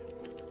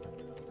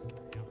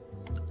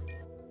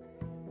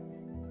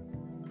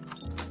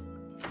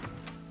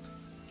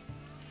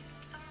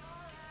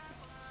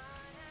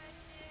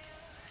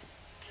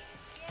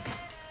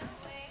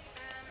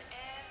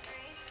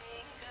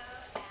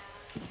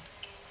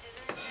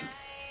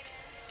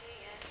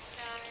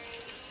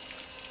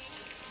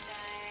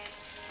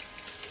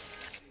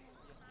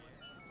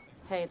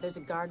 Hey, there's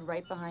a guard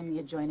right behind the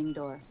adjoining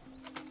door.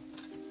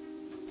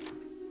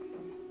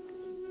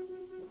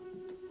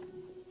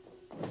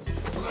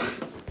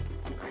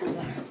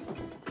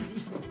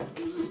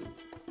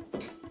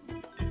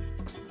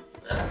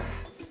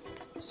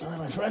 Sorry,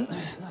 my friend.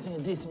 Nothing a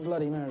decent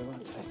Bloody Mary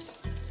won't fix.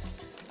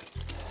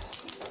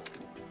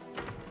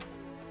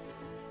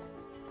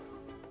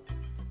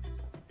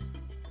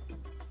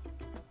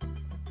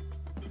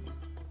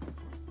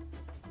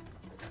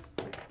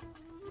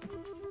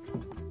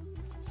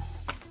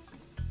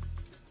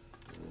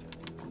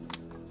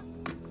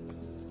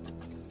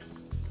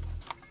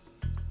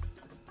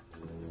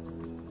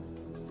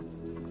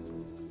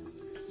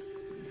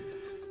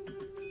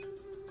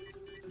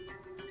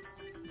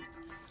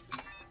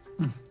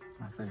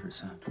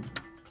 sir.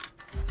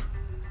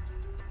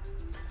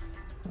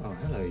 Oh,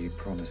 hello, you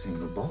promising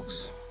the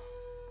box.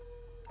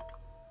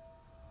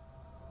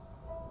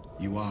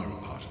 You are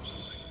a part of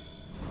something.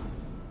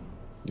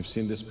 You've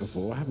seen this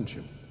before, haven't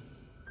you?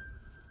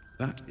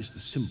 That is the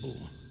symbol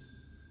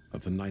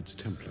of the Knights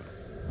Templar.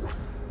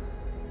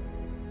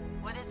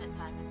 What is it,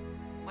 Simon?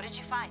 What did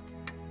you find?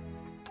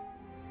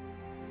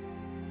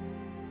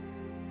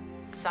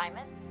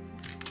 Simon?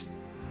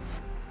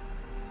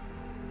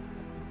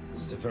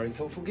 This is a very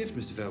thoughtful gift,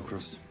 Mr.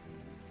 Veilcross.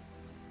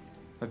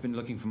 I've been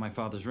looking for my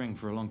father's ring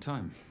for a long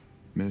time.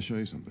 May I show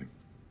you something?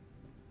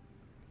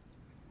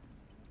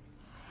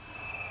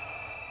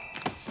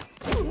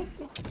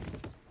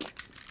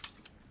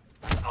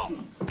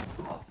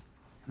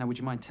 Now, would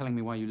you mind telling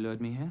me why you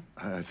lured me here?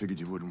 I figured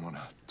you wouldn't want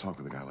to talk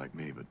with a guy like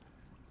me, but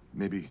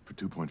maybe for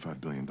 $2.5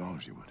 billion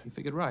you would. You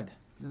figured right.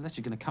 Unless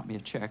you're going to cut me a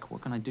check,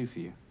 what can I do for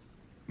you?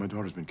 My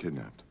daughter's been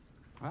kidnapped.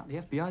 Well, the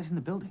FBI's in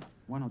the building.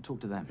 Why not talk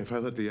to them? If I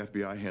let the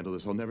FBI handle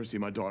this, I'll never see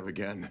my daughter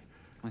again.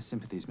 My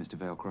sympathies, Mr.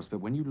 Veilcross, but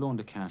when you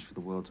launder cash for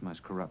the world's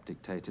most corrupt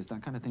dictators,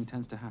 that kind of thing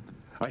tends to happen.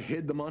 I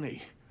hid the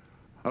money.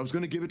 I was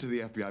going to give it to the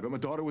FBI, but my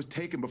daughter was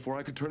taken before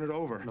I could turn it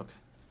over. Look,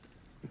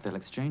 if they'll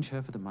exchange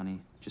her for the money,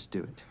 just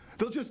do it.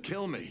 They'll just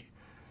kill me.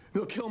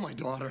 They'll kill my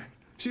daughter.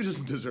 She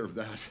doesn't deserve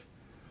that.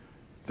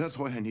 That's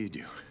why I need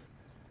you.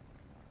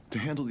 To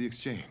handle the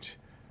exchange.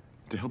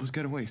 To help us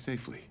get away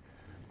safely.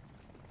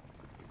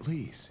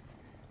 Please.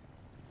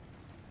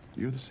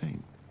 You're the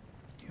saint.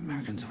 You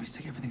Americans always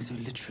take everything so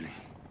literally.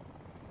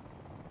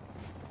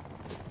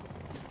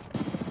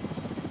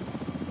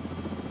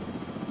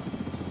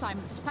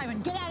 Simon,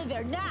 get out of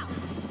there now!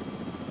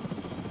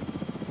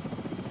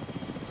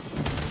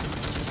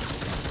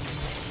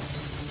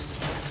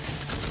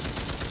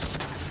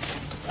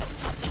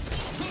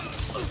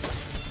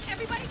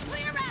 Everybody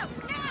clear out,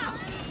 now!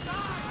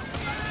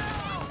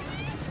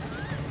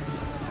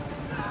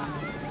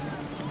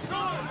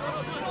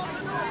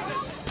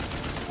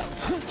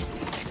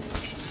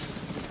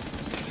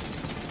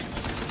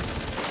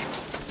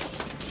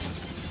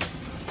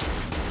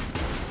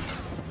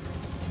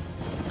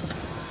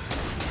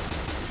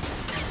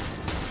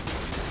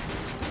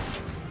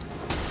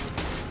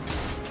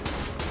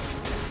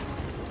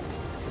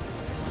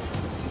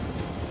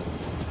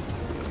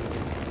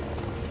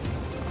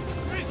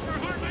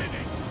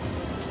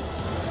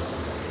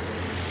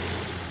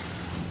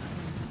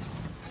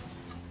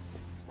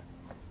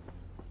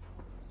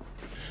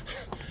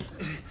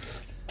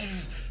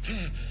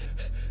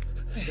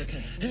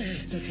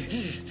 It's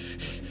okay.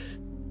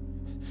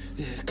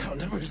 The account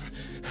numbers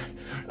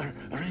are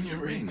in your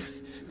ring.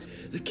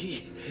 The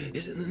key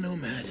is in the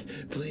Nomad.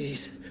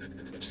 Please,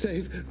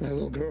 save my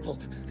little girl.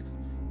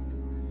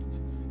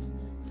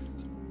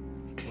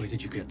 Where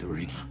did you get the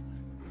ring?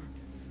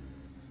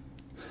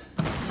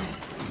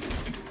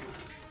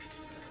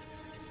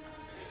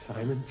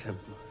 Simon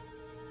Templar.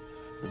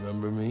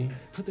 Remember me?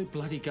 Put the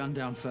bloody gun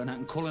down, Fernand,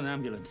 and call an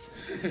ambulance.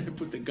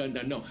 Put the gun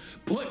down. No.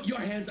 Put your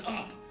hands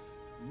up.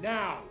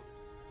 Now.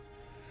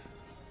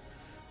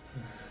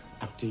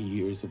 After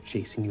years of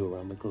chasing you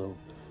around the globe,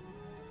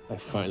 I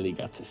finally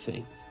got the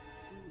Saint.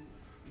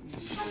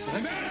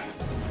 Simon!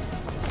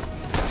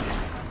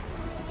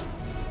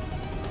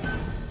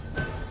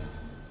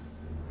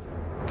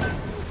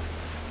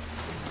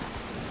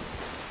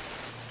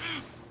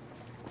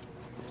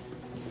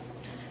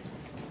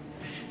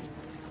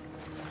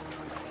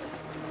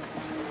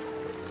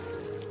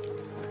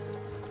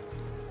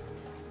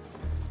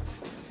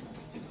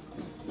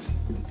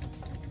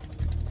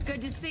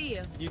 Good to see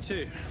you. You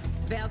too.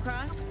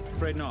 Veilcross?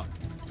 Afraid not,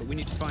 but we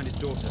need to find his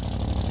daughter.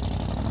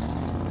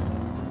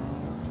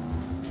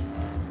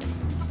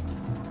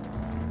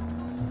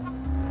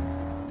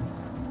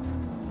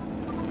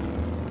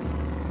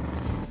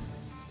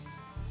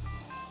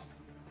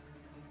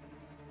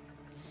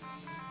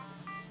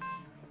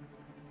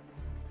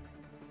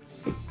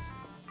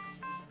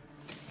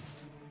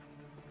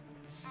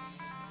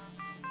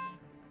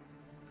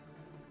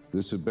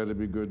 This had better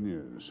be good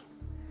news.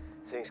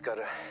 Things got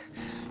a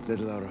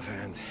little out of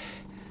hand.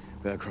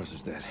 Veilcross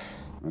is dead.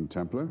 And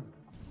Templar?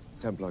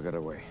 Templar got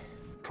away.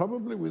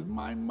 Probably with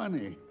my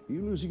money. Are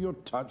you losing your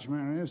touch,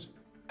 Marius?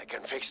 I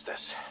can fix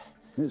this.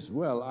 Yes,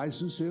 well, I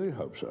sincerely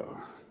hope so.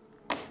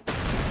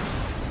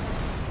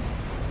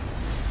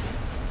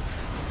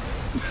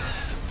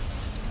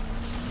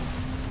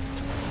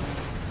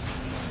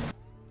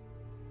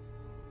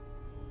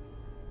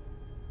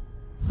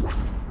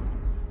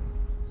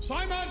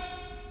 Simon!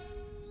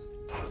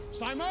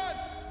 Simon!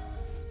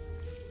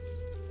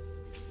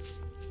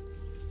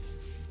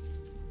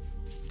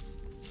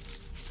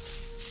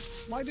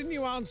 Why didn't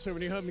you answer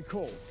when you heard me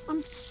call?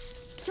 I'm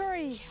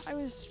sorry, I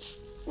was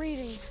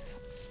reading.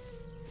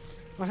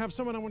 I have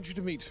someone I want you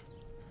to meet.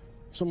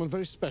 Someone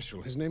very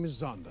special. His name is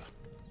Zander.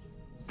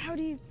 How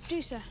do you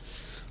do, sir?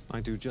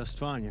 I do just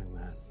fine, young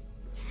man.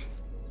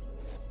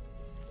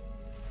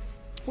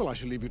 Well, I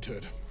shall leave you to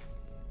it.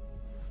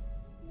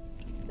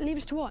 Leave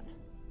us to what?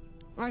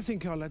 I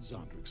think I'll let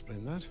Zander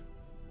explain that.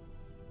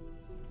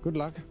 Good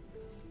luck.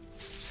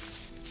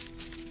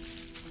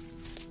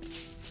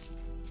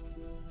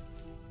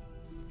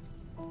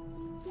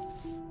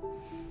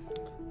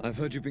 I've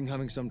heard you've been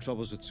having some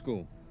troubles at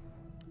school.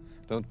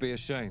 Don't be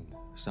ashamed,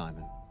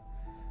 Simon.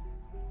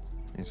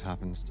 It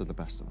happens to the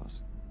best of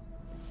us.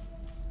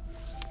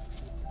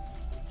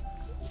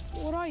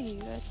 What are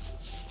you,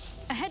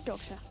 a head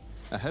doctor?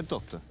 A head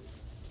doctor?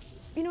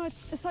 You know,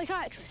 a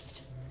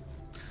psychiatrist?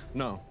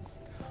 No.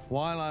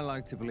 While I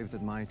like to believe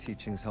that my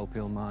teachings help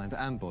heal mind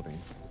and body,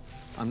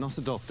 I'm not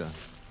a doctor.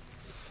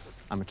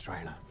 I'm a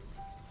trainer.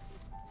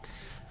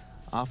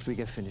 After we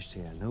get finished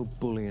here, no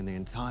bully in the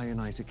entire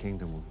United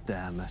Kingdom will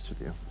dare mess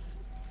with you.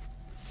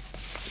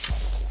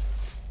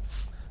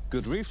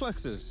 Good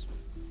reflexes.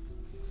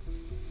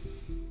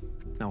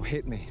 Now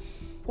hit me.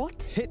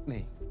 What? Hit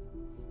me.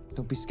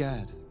 Don't be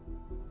scared.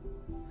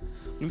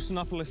 Loosen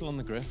up a little on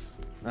the grip.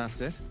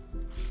 That's it.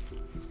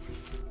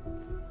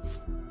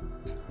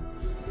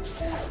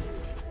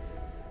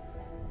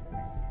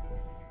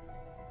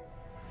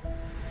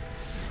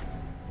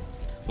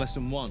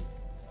 Lesson 1.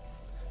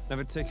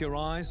 Never take your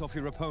eyes off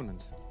your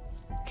opponent.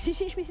 Can you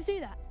teach me to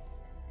do that?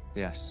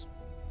 Yes.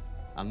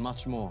 And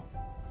much more.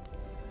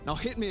 Now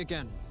hit me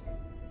again.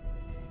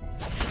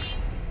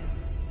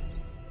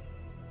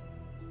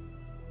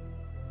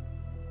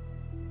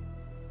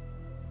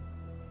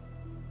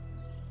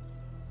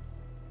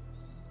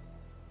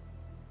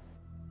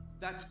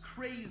 That's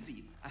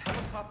crazy. A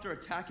helicopter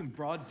attack in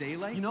broad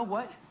daylight? You know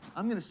what?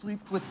 I'm gonna sleep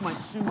with my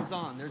shoes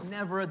on. There's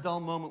never a dull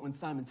moment when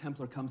Simon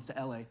Templar comes to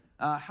LA.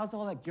 How's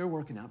all that gear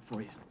working out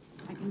for you?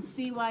 I can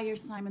see why you're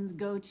Simon's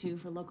go-to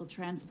for local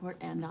transport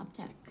and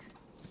optech.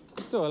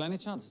 Doyle, any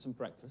chance of some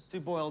breakfast? 2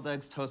 boiled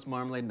eggs, toast,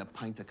 marmalade, and a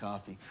pint of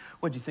coffee.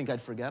 What'd you think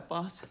I'd forget,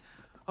 boss?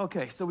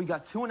 Okay, so we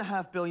got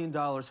 $2.5 billion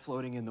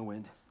floating in the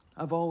wind.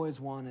 I've always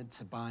wanted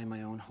to buy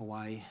my own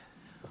Hawaii.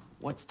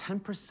 What's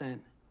 10%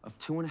 of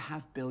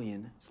 $2.5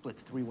 billion split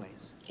 3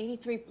 ways?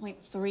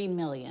 83.3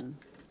 million.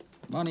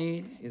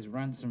 Money is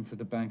ransom for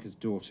the banker's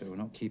daughter. We're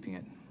not keeping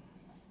it.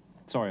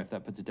 Sorry if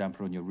that puts a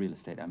damper on your real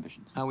estate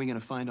ambitions. How are we gonna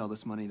find all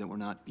this money that we're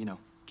not,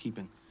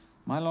 keeping?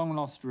 My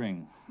long-lost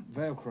ring.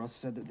 Veilcross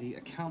said that the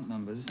account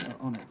numbers are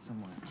on it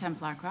somewhere.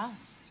 Templar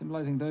Cross.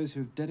 Symbolizing those who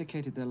have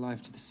dedicated their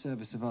life to the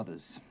service of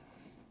others.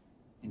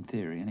 In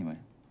theory, anyway.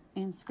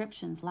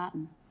 Inscription's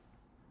Latin.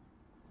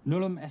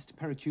 Nullum est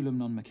periculum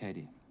non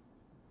mercedi.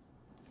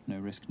 No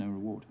risk, no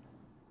reward.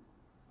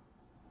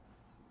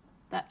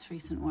 That's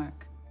recent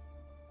work.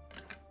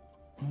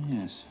 Oh,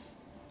 yes.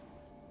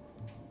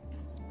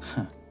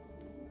 Huh.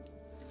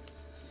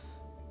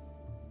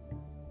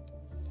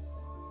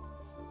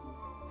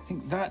 I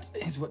think that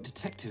is what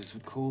detectives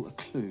would call a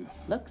clue.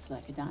 Looks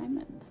like a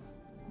diamond.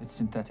 It's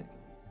synthetic.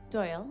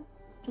 Doyle,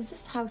 does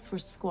this house we're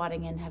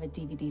squatting in have a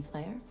DVD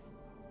player?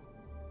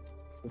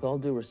 With all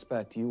due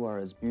respect, you are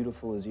as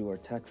beautiful as you are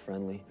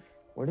tech-friendly.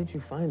 Where did you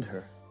find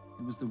her?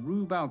 It was the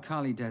Rub al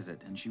Khali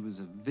Desert, and she was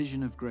a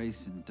vision of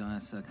grace in dire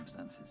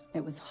circumstances.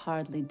 It was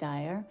hardly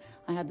dire.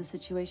 I had the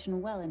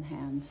situation well in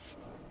hand.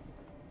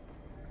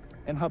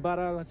 انخبر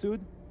على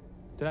سود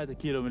 3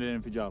 كيلو من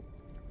الانفجار.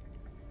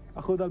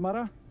 أخذ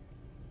المرة؟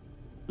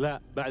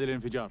 لا بعد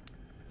الانفجار.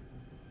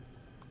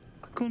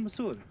 أكون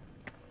مسؤول.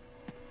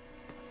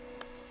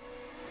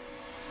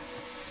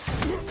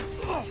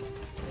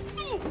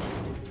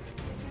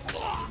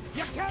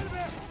 يا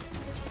كلبة!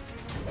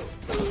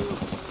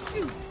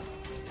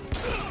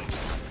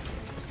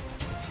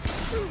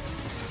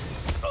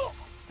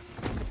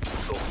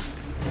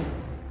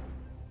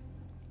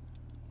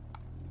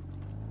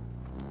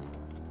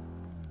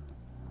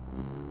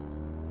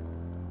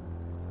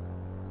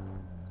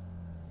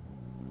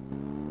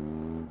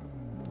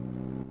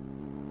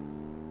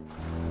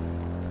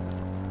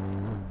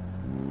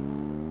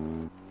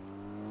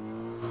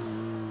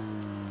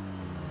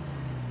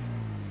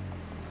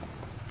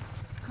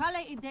 خلي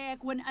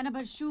ايديك وين انا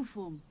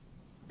بشوفهم.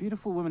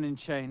 Beautiful woman in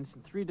chains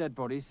and 3 dead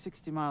bodies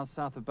 60 miles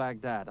south of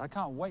Baghdad. I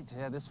can't wait to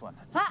hear this one.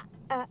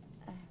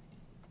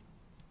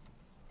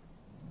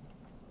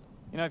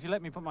 You know, if you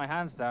let me put my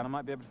hands down, I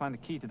might be able to find the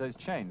key to those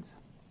chains.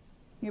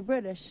 You're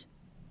British.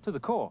 To the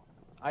core.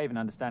 I even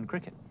understand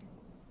cricket.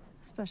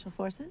 Special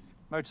forces?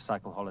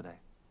 Motorcycle holiday.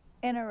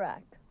 In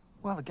Iraq.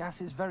 Well, the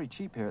gas is very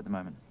cheap here at the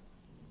moment.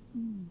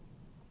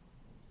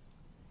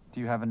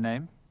 Do you have a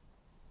name?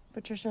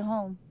 Patricia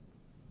Holm.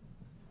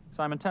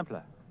 Simon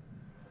Templar.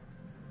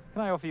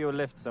 Can I offer you a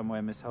lift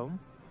somewhere, Miss Holm?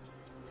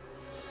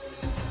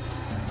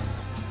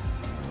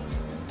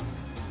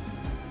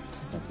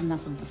 That's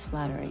enough of the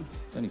flattery.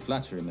 It's only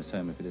flattery, Miss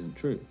Holm, if it isn't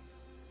true.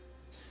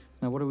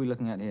 Now, what are we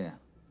looking at here?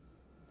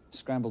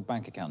 Scrambled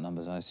bank account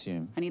numbers, I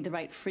assume. I need the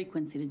right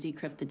frequency to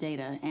decrypt the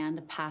data and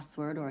a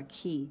password or a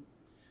key.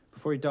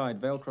 Before he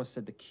died, Veilcross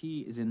said the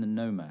key is in the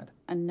Nomad.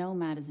 A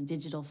Nomad is a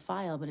digital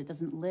file, but it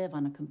doesn't live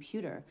on a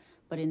computer,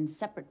 but in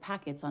separate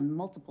packets on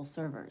multiple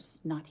servers,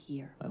 not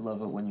here. I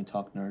love it when you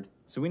talk nerd.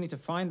 So we need to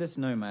find this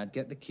Nomad,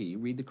 get the key,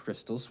 read the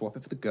crystal, swap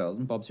it for the girl,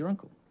 and Bob's your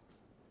uncle.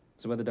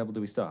 So where the devil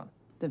do we start?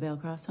 The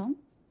Veilcross home?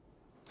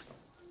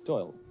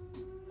 Doyle,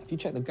 have you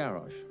checked the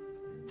garage?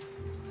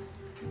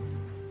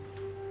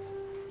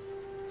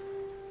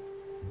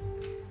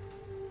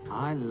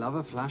 I love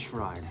a flash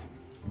ride.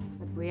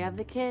 But we have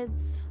the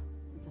kids.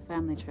 It's a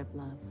family trip,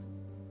 love.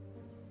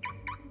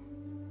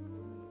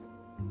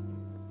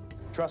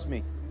 Trust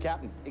me,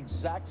 Captain,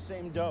 exact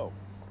same dough.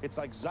 It's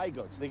like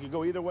zygotes. They could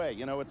go either way.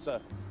 You know, it's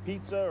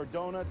pizza or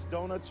donuts,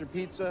 donuts or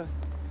pizza.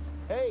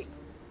 Hey,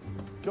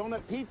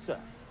 donut pizza.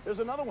 There's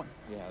another one.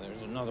 Yeah,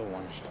 there's another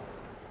one.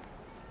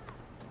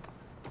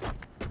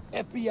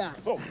 FBI.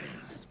 Oh.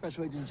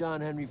 Special Agent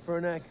John Henry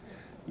Furnack.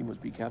 You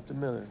must be Captain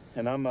Miller.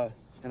 And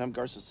I'm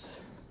Garces.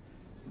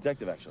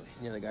 Detective, actually.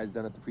 Yeah, the guys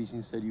down at the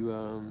precinct said you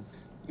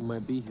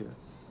might be here.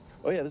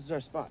 Oh, yeah, this is our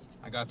spot.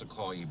 I got the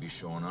call you'd be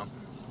showing up.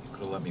 You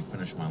could have let me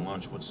finish my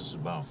lunch. What's this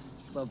about?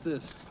 About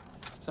this.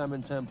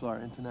 Simon Templar,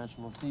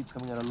 international thief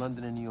coming out of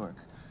London and New York.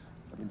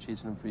 I've been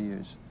chasing him for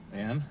years.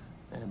 And?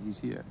 And he's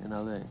here, in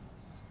L.A.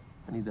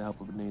 I need the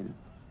help of a native.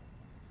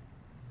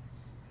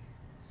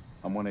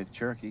 I'm 1/8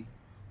 Cherokee.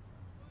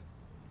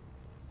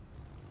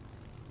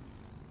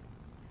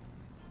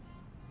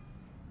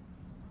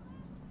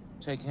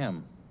 Take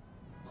him,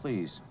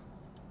 please.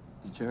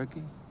 The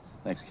Cherokee?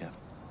 Thanks, Cap.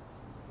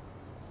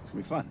 It's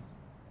gonna be fun.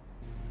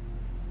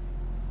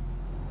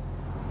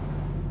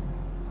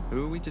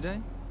 Who are we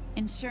today?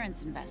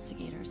 Insurance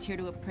investigators here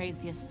to appraise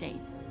the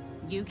estate.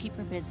 You keep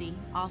her busy.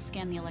 I'll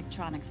scan the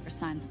electronics for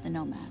signs of the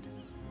Nomad.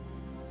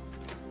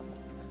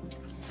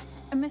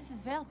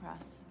 Mrs.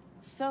 Vailcross,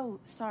 so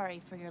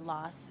sorry for your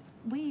loss.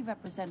 We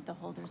represent the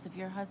holders of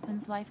your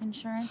husband's life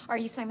insurance. Are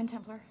you Simon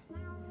Templar?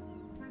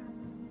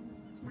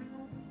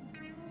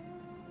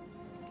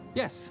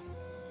 Yes.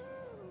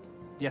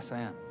 Yes, I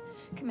am.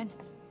 Come in.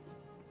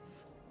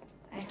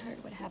 I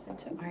heard what happened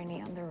to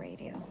Arnie on the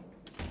radio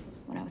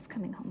when I was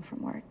coming home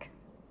from work.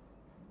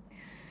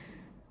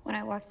 When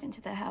I walked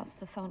into the house,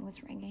 the phone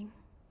was ringing.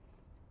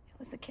 It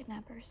was the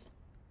kidnappers.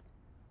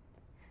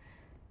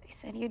 They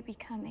said you'd be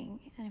coming,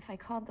 and if I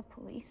called the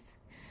police,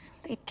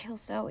 they'd kill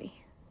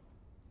Zoe.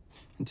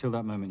 Until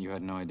that moment, you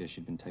had no idea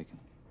she'd been taken.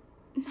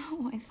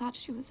 No, I thought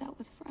she was out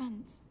with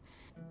friends.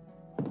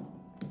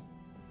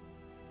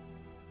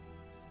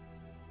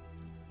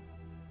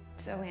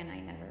 Zoe and I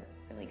never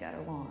really got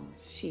along.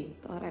 She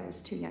thought I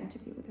was too young to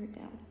be with her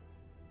dad.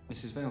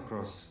 Mrs.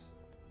 Vailcross,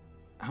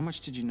 how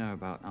much did you know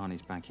about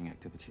Arnie's banking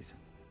activities?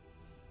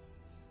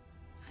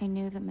 I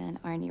knew the men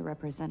Arnie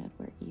represented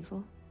were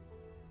evil.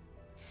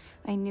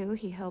 I knew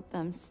he helped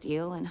them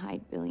steal and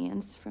hide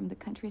billions from the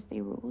countries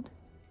they ruled.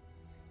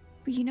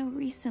 But you know,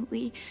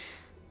 recently,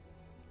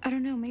 I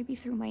don't know, maybe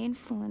through my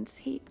influence,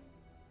 he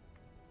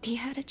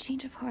had a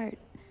change of heart.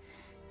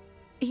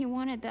 He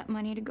wanted that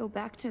money to go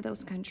back to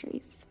those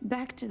countries,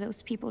 back to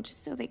those people,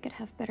 just so they could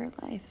have better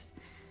lives.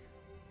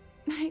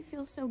 But I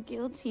feel so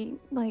guilty,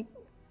 like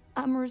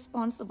I'm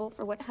responsible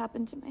for what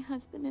happened to my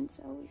husband and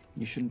Zoe.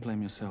 You shouldn't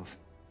blame yourself.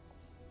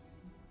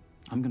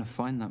 I'm gonna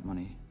find that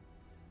money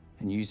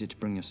and use it to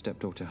bring your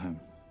stepdaughter home.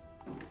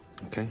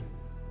 Okay?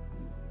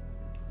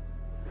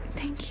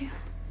 Thank you.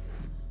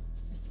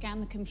 I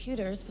scanned the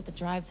computers, but the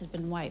drives had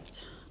been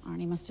wiped.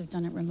 Arnie must have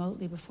done it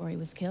remotely before he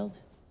was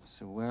killed.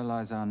 So where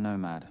lies our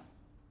Nomad?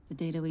 The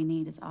data we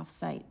need is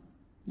off-site.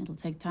 It'll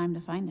take time to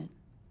find it.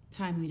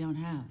 Time we don't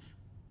have.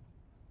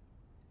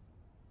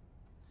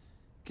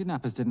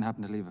 Kidnappers didn't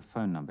happen to leave a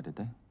phone number, did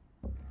they?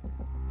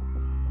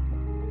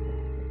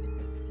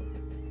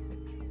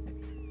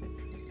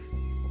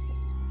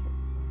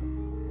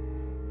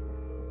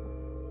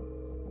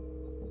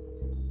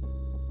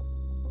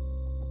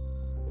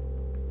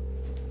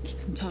 Keep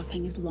them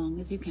talking as long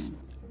as you can.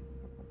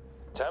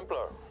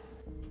 Templar.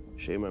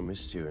 Shame I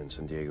missed you in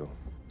San Diego.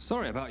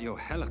 Sorry about your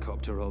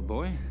helicopter, old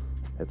boy.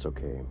 It's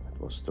okay.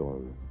 It was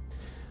stolen.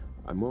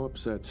 I'm more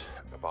upset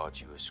about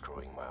you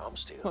screwing my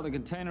arms together. Well, the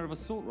container of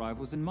assault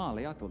rifles in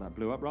Mali, I thought that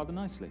blew up rather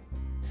nicely.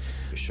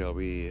 Shall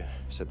we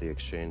set the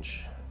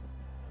exchange?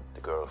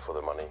 The girl for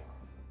the money?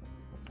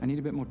 I need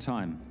a bit more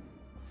time.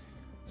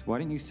 So why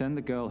don't you send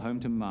the girl home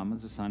to Mum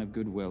as a sign of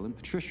goodwill, and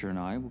Patricia and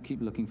I will keep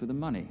looking for the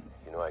money.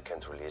 You know I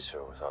can't release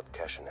her without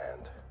cash in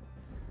hand.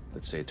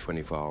 Let's say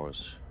 24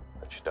 hours,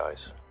 and she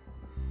dies.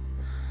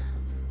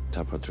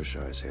 Tell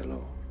Patricia I say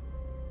hello.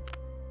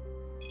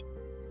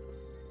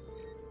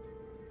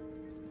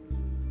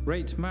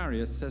 Rate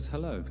Marius says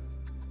hello.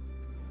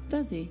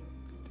 Does he?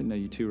 Didn't know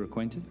you two were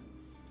acquainted.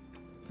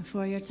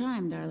 Before your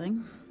time,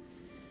 darling.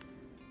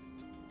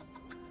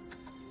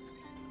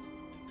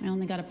 I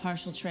only got a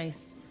partial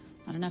trace.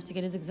 Not enough to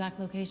get his exact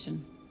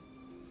location.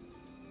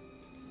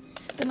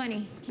 The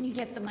money. Can you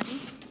get the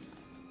money?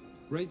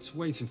 Rate's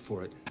waiting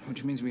for it,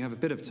 which means we have a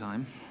bit of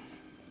time,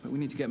 but we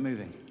need to get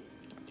moving.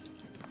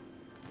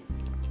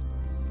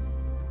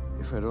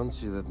 If I don't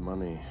see that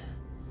money,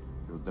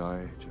 you'll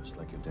die just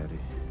like your daddy.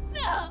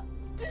 No!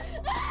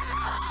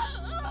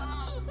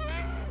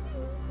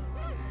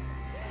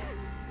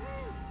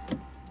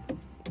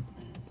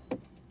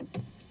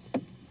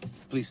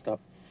 Please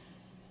stop.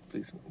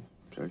 Please.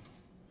 Okay.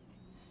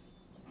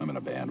 I'm in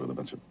a band with a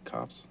bunch of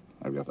cops.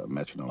 I've got that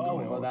metronome going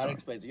all well, the that time.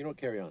 explains it. You don't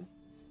carry on.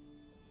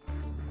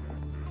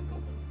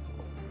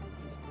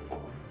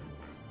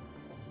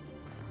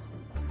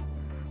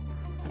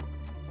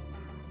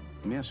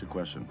 Let me ask you a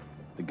question.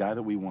 The guy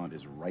that we want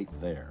is right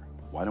there.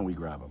 Why don't we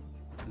grab him?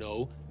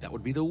 No, that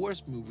would be the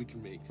worst move we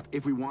can make.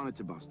 If we wanted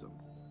to bust him.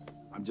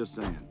 I'm just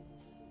saying.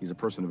 He's a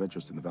person of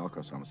interest in the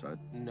Valkos homicide.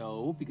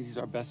 No, because he's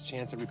our best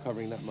chance at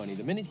recovering that money.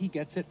 The minute he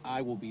gets it,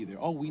 I will be there.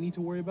 All we need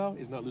to worry about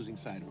is not losing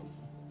sight of him.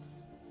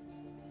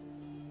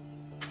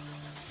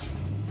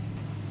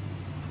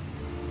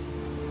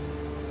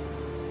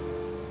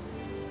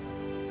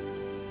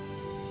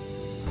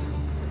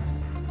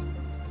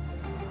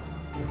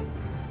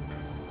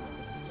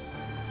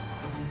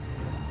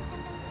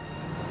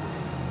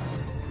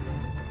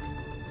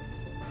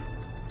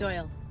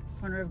 Doyle,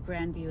 corner of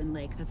Grandview and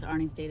Lake. That's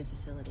Arnie's data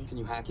facility. Can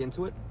you hack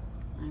into it?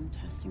 I'm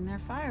testing their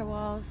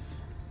firewalls.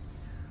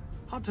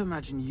 Hard to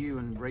imagine you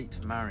and Rate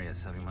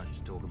Marius having much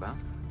to talk about.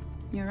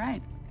 You're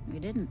right. We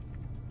didn't.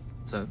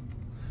 So,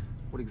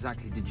 what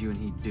exactly did you and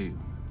he do?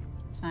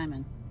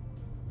 Simon.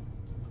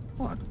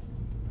 What?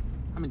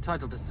 I'm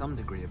entitled to some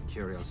degree of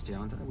curiosity,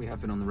 aren't I? We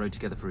have been on the road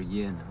together for a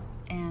year now.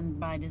 And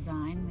by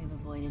design, we've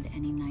avoided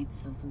any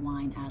nights of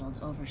wine-addled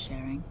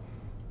oversharing.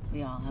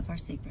 We all have our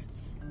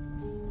secrets.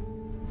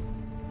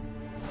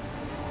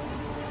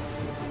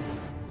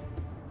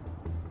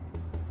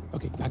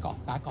 Okay, back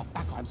off, back off,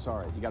 back off. I'm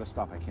sorry. You gotta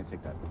stop. I can't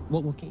take that.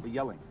 Well, okay. The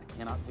yelling. I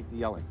cannot take the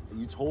yelling.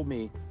 You told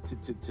me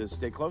to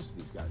stay close to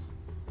these guys.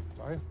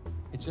 Sorry?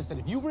 It's just that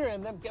if you rear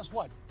end them, guess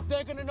what?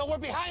 They're gonna know we're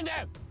behind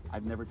them!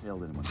 I've never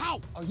tailed anyone.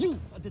 How are you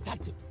a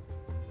detective?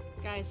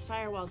 Guys,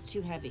 firewall's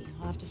too heavy.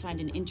 I'll have to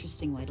find an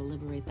interesting way to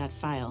liberate that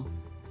file.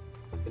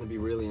 Gonna be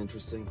really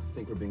interesting. I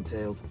think we're being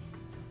tailed.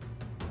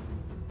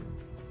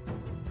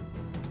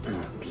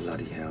 Oh,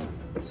 bloody hell.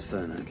 It's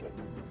Fernac.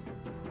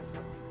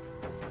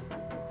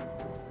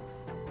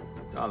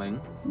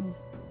 Darling, can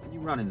you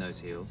run in those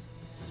heels?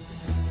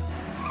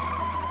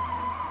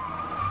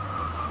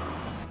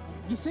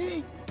 You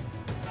see?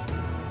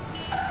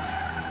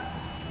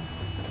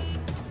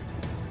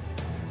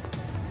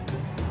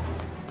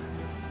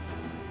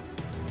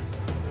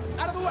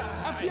 Out of the way!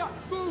 FBI!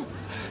 Move!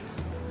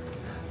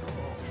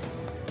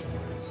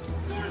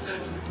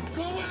 Forces,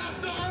 go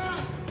after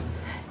her!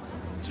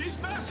 She's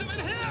faster than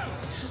him!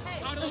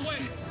 Out of the way!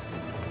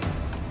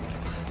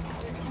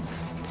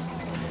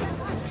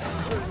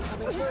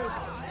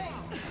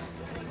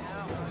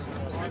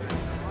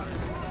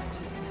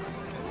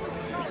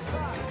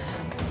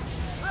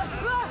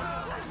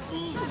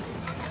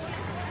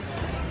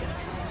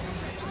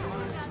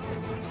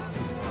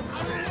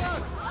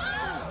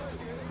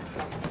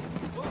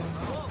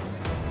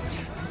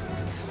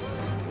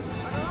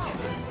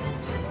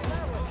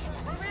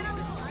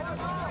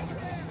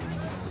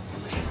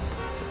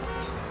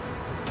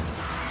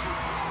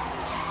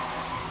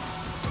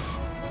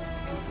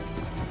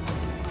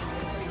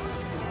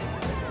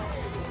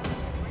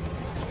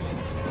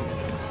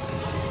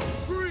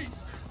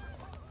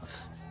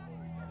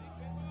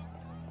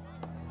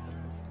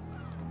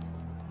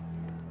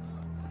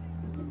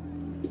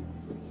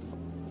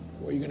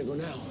 Where are you gonna go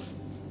now?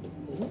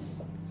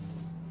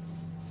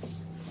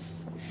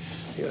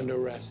 You're under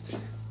arrest.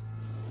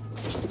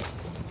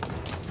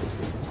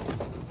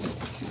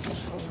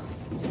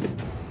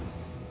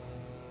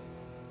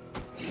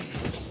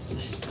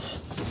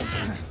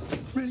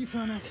 Really,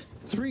 Fernac?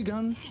 3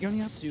 guns? You only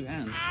have 2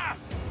 hands.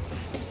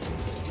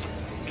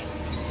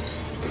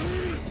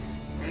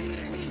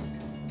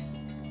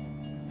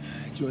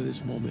 Enjoy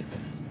this moment,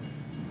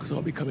 because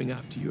I'll be coming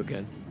after you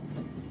again.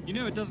 You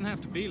know it doesn't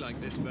have to be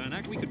like this,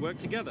 Fernac. We could work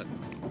together.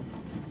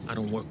 I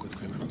don't work with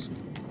criminals.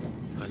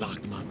 I lock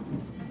them up.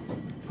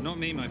 Not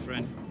me, my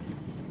friend.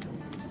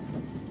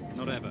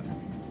 Not ever.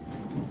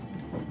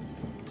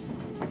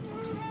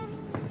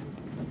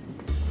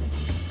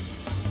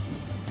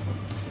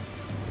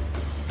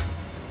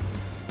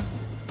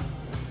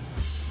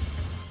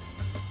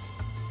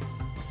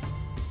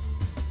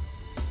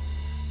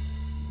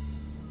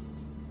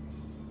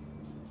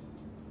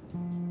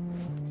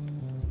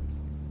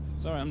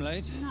 Sorry I'm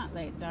late. You're not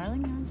late,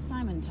 darling. You're on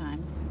Simon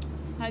time.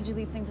 How'd you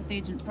leave things with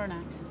Agent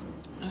Fernac?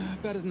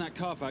 Better than that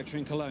car factory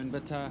in Cologne,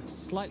 but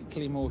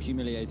slightly more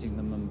humiliating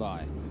than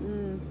Mumbai.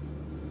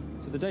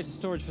 So the data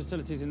storage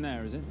facility's in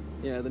there, is it?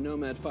 Yeah, the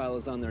Nomad file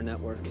is on their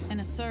network. In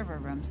a server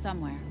room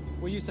somewhere.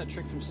 We'll use that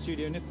trick from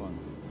Studio Nippon.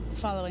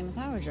 Following the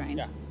power drain.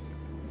 Yeah.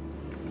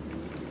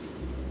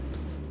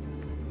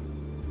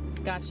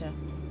 Gotcha.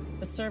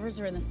 The servers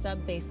are in the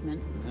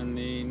sub-basement. And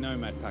the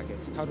Nomad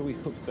packets. How do we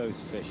hook those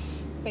fish?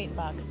 Bait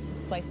box.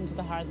 Splice into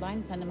the hard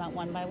line, send them out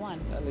one by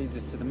one. That leads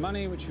us to the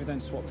money, which we then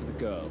swap for the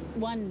girl.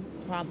 One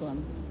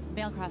problem.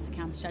 Bailcross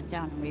accounts shut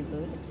down and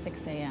reboot at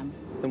 6 a.m.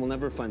 Then we'll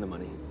never find the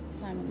money.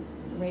 Simon,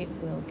 Rate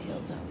will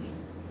kill Zoe.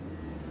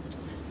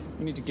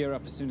 We need to gear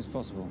up as soon as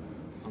possible.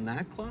 On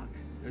that clock,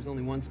 there's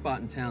only one spot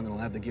in town that'll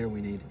have the gear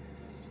we need.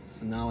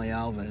 Sonali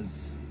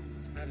Alves.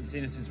 I haven't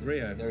seen her since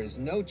Rio. There is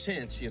no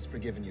chance she has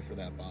forgiven you for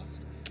that,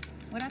 boss.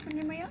 What happened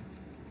in Rio?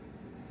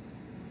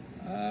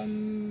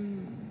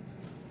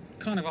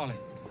 Carnivale.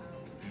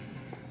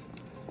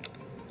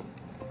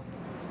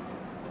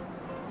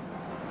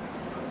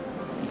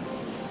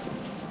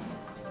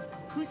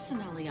 Who's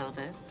Sonali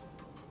Alves?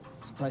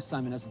 Surprised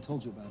Simon hasn't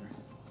told you about her.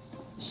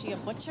 Is she a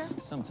butcher?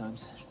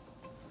 Sometimes.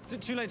 Is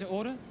it too late to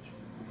order?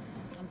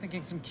 I'm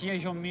thinking some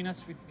queijo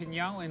minas with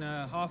piñao in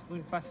a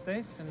half-moon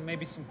pastéis and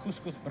maybe some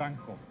couscous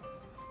branco.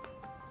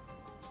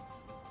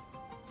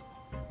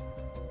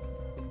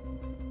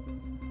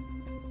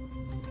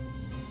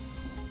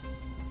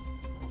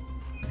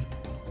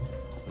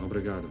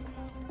 Obrigado.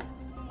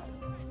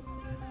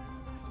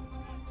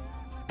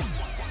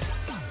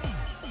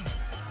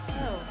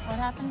 Oh, what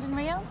happened in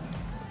Rio?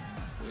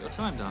 For your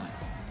time, darling.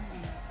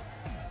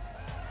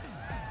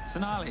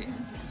 Sonali,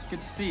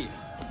 good to see you.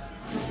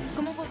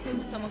 Como você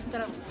usa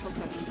mostrar o seu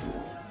rosto aqui?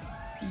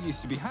 You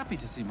used to be happy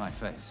to see my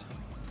face.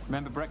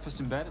 Remember breakfast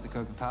in bed at the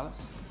Coca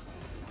Palace?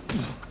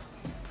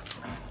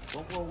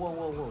 Whoa, whoa, whoa,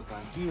 whoa, whoa.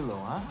 Tranquilo,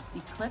 huh?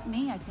 You clip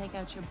me, I take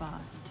out your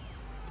boss.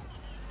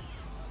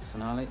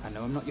 Sonali, I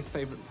know I'm not your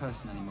favorite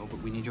person anymore, but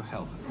we need your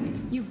help.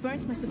 You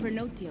burnt my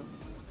Supernote deal.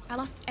 I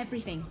lost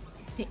everything.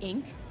 The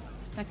ink,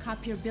 that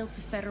copier built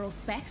to federal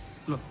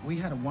specs. Look, we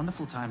had a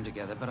wonderful time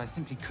together, but I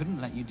simply couldn't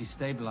let you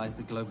destabilize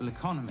the global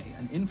economy.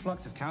 An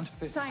influx of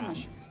counterfeit Simon,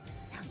 cash.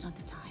 now's not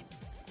the time.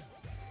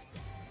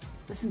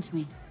 Listen to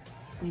me.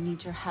 We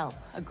need your help.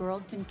 A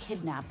girl's been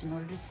kidnapped. In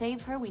order to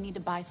save her, we need to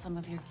buy some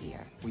of your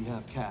gear. We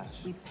have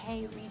cash. We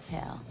pay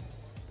retail.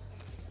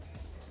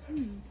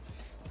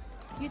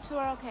 You two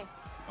are okay.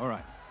 All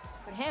right.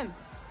 But him,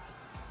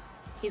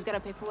 he's gotta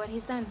pay for what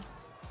he's done.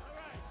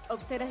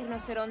 Obtera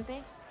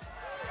rinoceronte.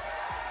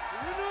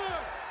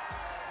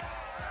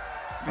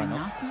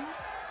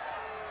 Rhinoceros?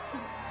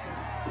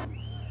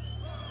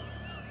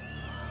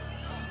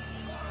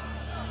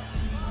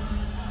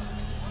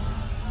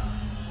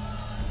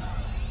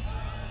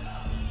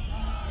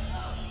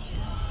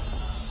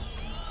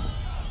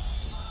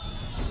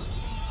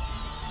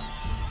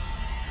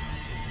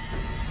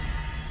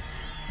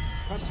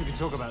 Perhaps we could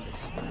talk about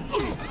this.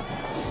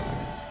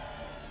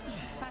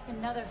 Let's pack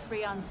another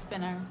Freon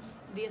spinner,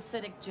 the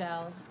acidic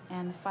gel,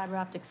 and the fiber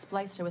optic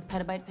splicer with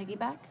petabyte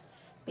piggyback.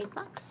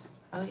 $8.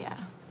 Oh, yeah.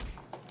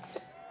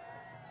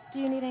 Do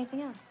you need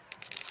anything else?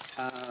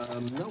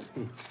 No.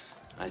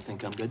 I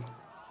think I'm good.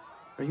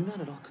 Are you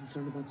not at all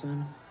concerned about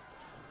Simon?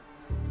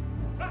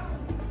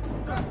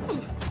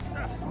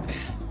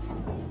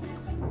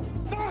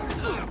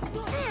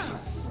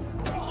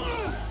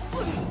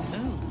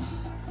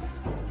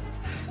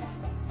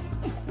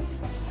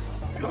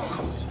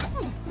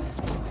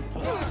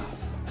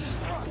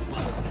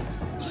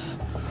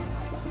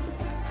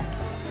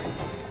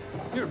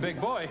 You're a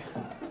big boy.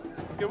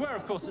 You're aware,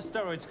 of course, that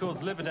steroids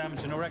cause liver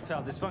damage and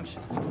erectile dysfunction.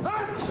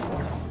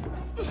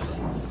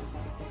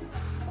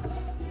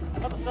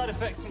 Other side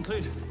effects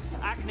include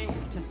acne,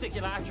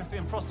 testicular atrophy,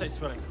 and prostate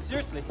swelling.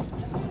 Seriously.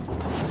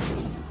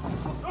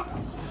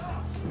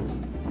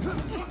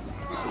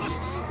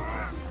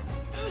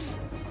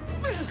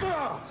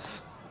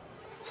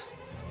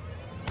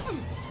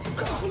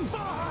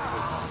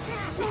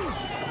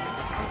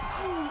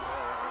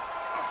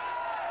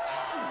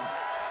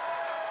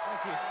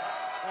 Thank you.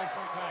 Thank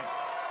you.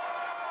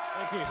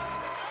 Thank you.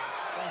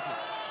 Thank you.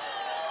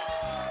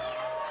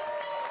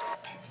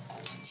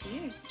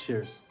 Cheers.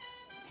 Cheers.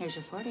 Here's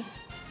your 40. It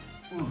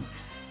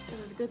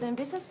was good doing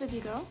business with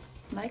you, girl.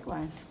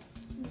 Likewise.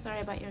 I'm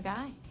sorry about your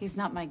guy. He's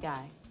not my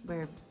guy.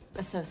 We're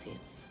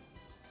associates.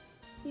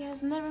 He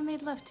has never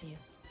made love to you.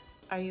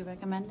 Are you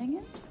recommending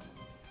it?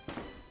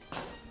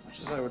 Much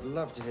as I would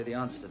love to hear the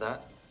answer to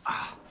that.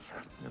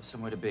 We have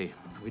somewhere to be.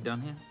 Are we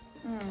done here?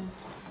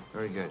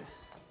 Very good.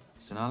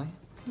 Sonali?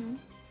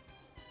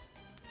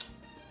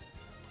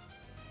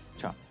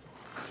 Ciao.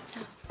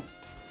 Ciao.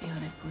 Hijo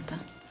de puta.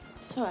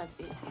 So as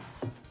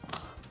veces.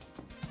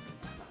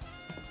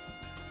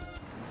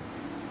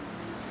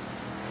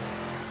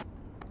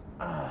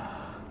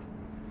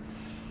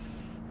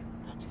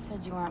 Thought you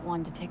said you weren't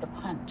one to take a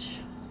punch.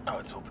 Oh,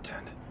 it's all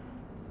pretend.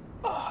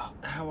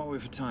 How are we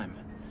for time?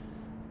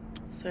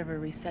 Server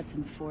resets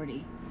in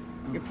 40.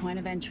 Your point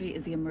of entry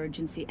is the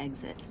emergency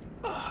exit.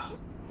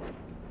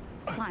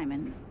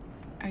 Simon,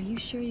 are you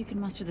sure you can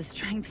muster the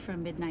strength for a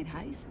midnight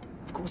heist?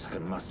 Of course I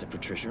can muster,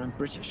 Patricia. I'm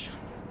British.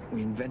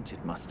 We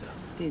invented muster.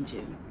 Did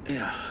you?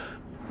 Yeah.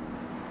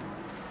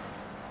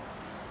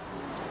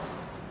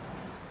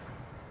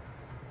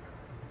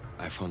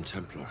 I found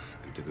Templar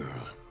and the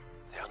girl.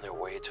 They're on their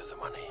way to the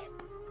money.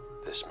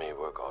 This may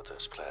work out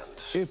as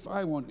planned. If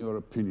I want your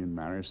opinion,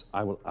 Maris,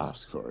 I will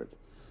ask for it.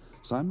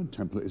 Simon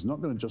Templar is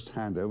not going to just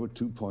hand over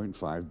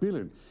 2.5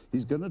 billion.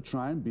 He's going to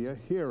try and be a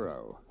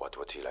hero. What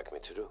would he like me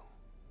to do?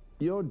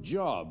 Your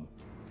job.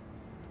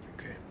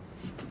 Okay.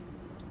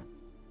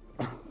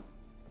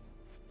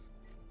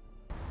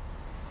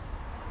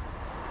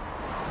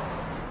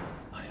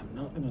 I am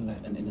not going to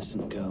let an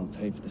innocent girl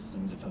pay for the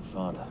sins of her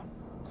father.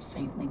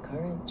 Saintly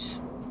courage.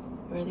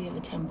 Worthy of a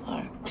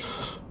Templar.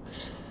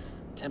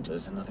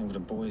 Templars are nothing but a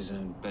boy's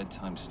own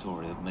bedtime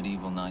story of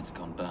medieval knights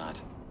gone bad.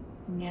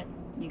 And yet,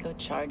 you go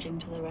charging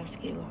to the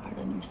rescue, heart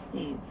on your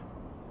sleeve.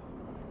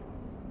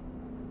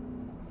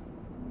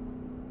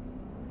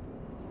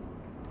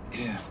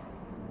 Here.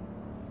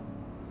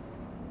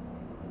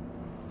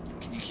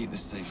 Can you keep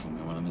this safe for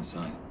me while I'm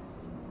inside?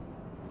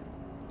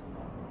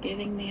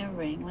 Giving me a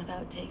ring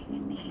without taking a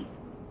knee.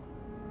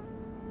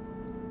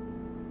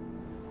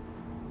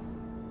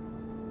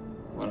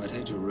 Well, I'd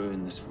hate to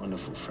ruin this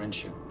wonderful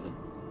friendship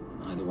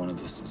that neither one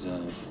of us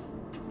deserve.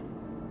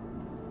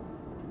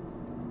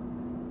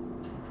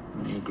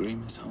 Would you agree,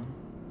 Miss Holm?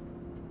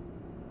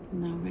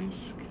 No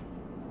risk,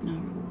 no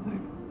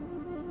reward.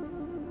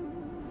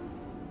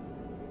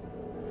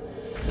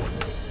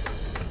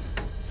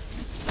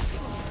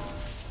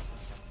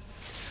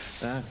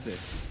 That's it.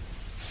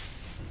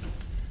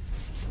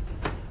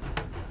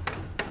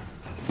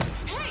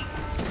 Hey!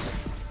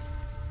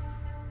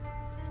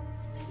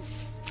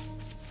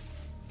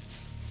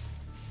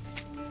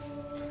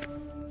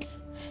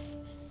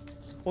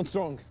 What's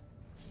wrong?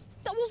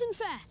 That wasn't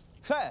fair.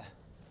 Fair?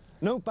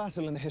 No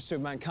battle in the history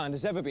of mankind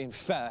has ever been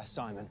fair,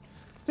 Simon.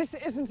 This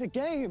isn't a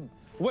game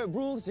where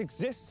rules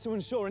exist to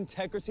ensure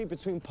integrity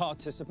between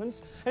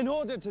participants in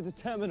order to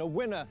determine a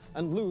winner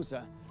and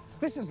loser.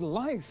 This is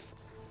life.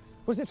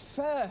 Was it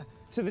fair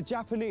to the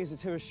Japanese at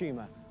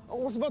Hiroshima?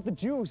 Or what about the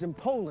Jews in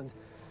Poland?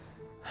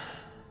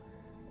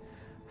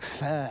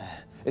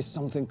 Fair is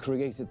something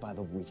created by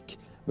the weak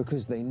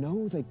because they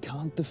know they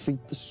can't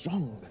defeat the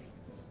strong.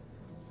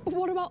 But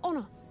what about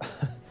honor?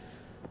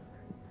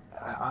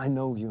 I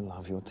know you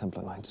love your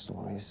Templar Knight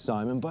stories,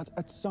 Simon, but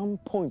at some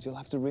point you'll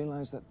have to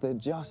realize that they're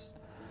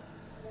just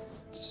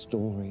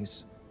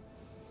stories.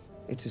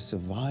 It's a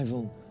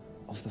survival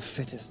of the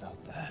fittest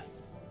out there.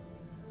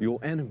 Your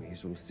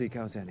enemies will seek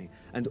out any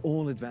and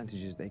all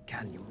advantages they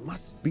can. You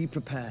must be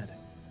prepared.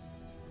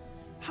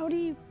 How do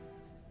you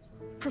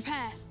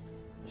prepare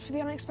for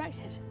the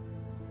unexpected?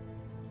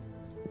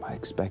 By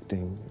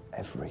expecting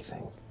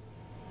everything.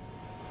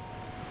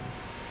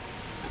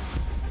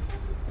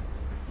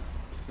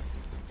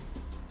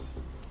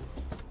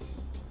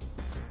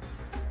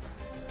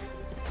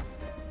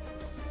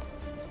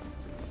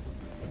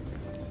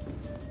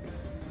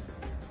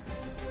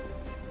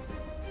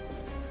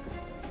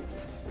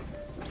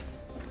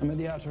 I'm at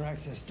the outer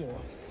access door.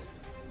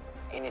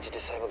 You need to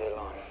disable the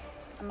alarm.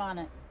 I'm on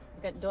it.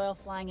 We've got Doyle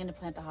flying in to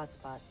plant the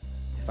hotspot.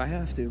 If I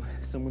have to,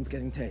 someone's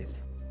getting tased.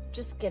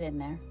 Just get in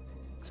there.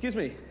 Excuse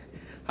me.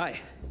 Hi.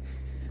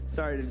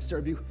 Sorry to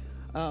disturb you.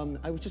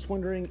 I was just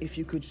wondering if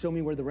you could show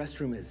me where the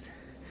restroom is.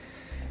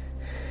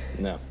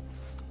 No.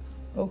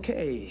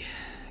 Okay.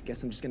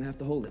 Guess I'm just gonna have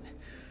to hold it.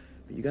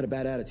 But you got a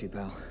bad attitude,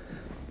 pal.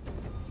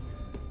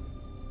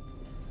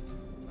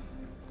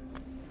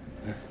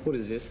 What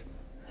is this?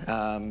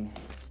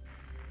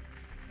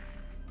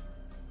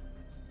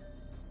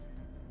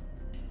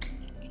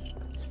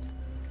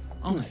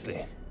 Honestly.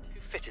 Who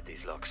fitted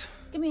these locks?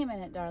 Give me a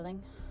minute,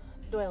 darling.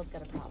 Doyle's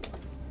got a problem.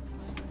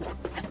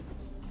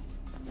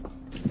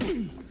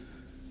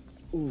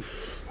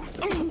 Oof.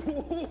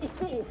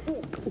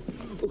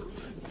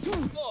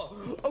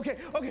 Okay.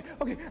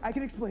 I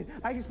can explain.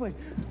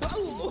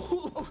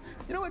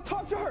 You know what?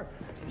 Talk to her.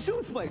 She'll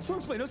explain.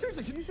 No,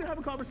 seriously, you should have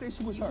a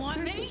conversation with her. You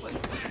want me?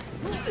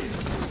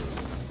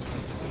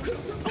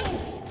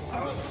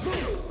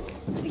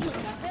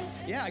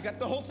 Yeah, I got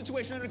the whole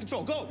situation under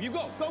control. Go, you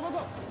go. Go.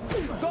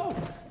 Go.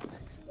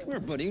 Come here,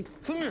 buddy.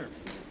 Come here.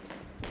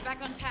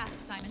 Back on task,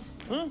 Simon.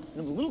 Huh?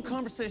 Have a little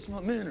conversation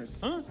about manners,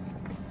 huh?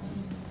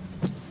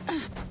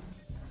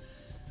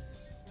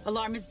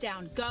 Alarm is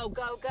down. Go.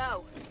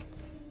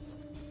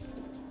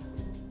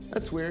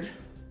 That's weird.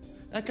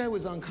 That guy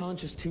was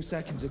unconscious 2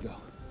 seconds ago.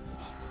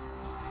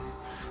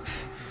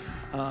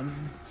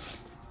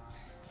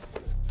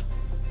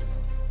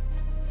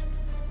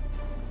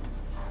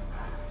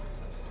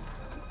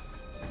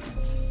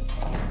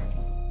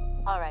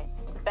 All right.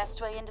 The best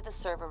way into the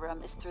server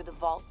room is through the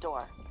vault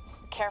door.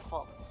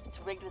 Careful. It's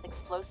rigged with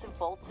explosive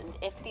bolts, and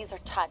if these are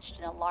touched,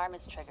 an alarm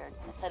is triggered,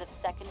 and a set of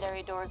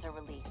secondary doors are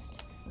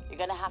released. You're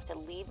gonna have to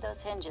leave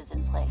those hinges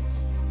in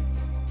place.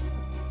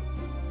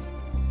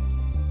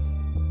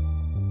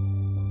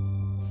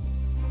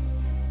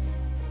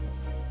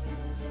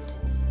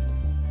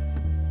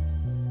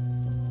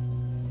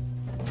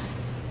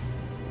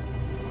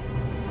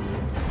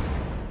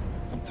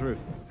 I'm through.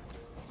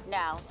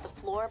 Now, the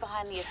floor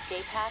behind the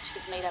escape hatch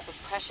is made up of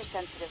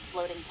pressure-sensitive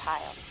floating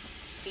tiles.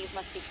 These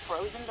must be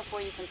frozen before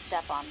you can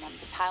step on them.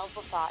 The tiles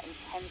will thaw in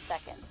 10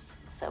 seconds,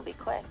 so be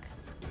quick.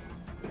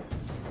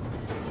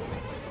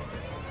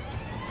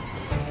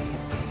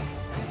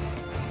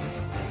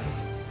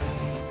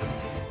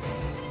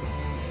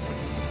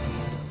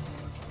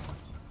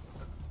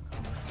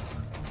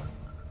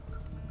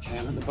 Okay,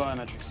 I'm at the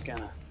biometric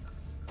scanner.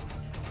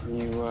 Can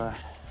you, give me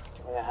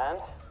a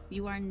hand?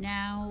 You are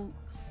now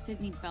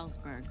Sydney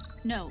Bellsberg.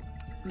 No,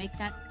 make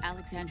that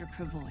Alexandra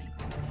Cravoy.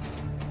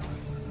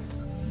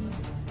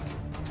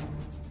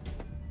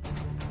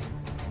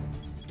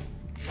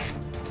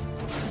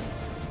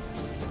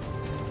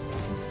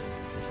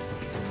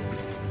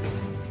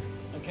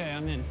 Okay,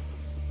 I'm in.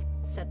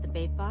 Set the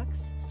bait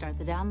box, start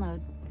the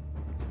download.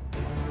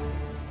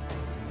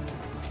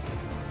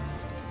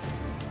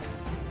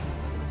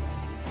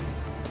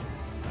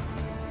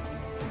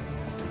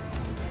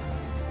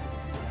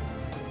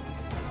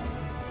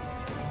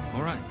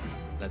 All right,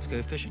 let's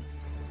go fishing.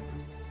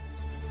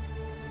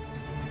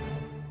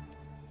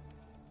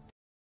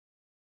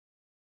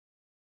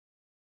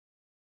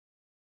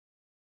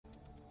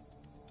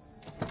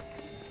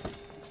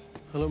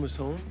 Hello, Miss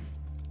Holm.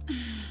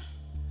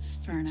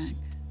 Fernac.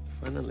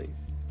 Finally.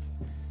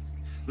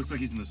 Looks like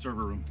he's in the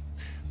server room.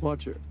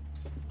 Watcher,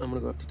 I'm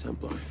gonna go after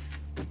Templar.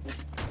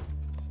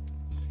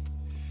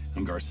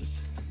 I'm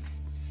Garces.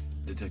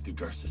 Detective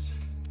Garces.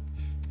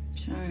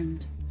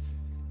 Charmed.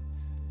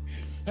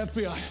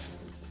 FBI.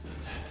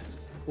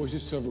 Where's your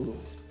server room?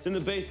 It's in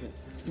the basement.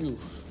 You,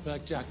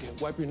 black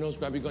jacket, wipe your nose,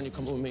 grab your gun, you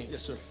come with me.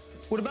 Yes, sir.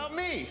 What about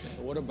me?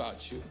 Yeah, what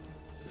about you?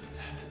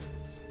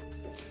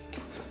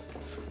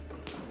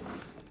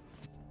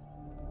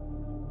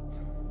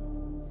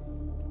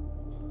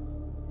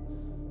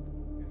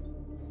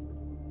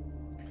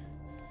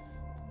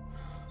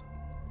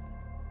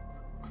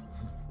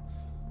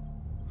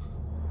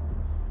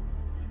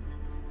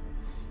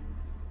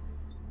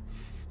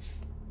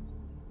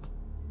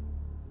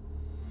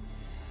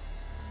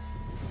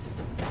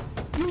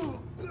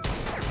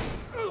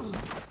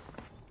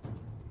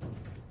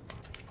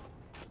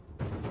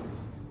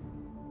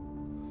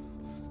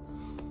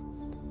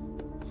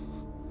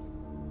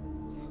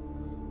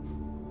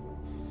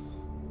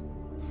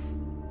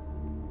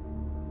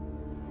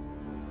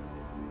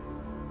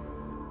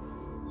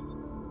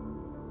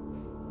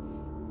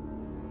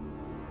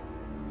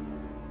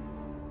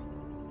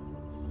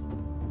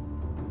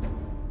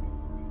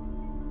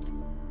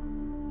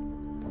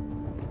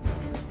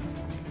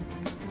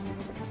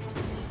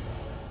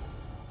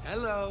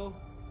 Hello.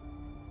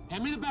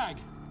 Hand me the bag.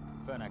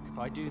 Fernac, if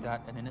I do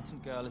that, an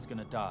innocent girl is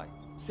gonna die.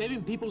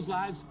 Saving people's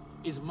lives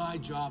is my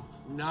job,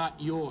 not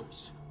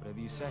yours.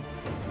 Whatever you say.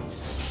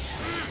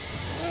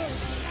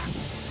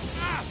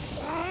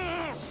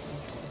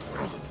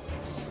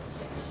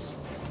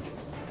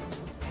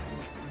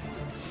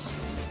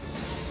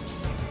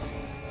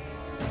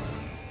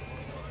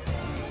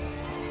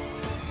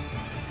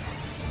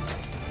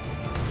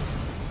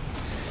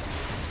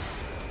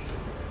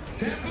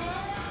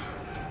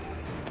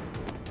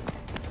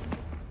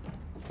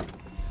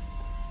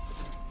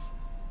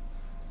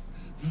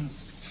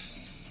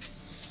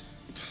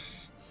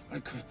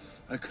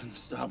 I couldn't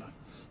stop him.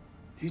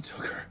 He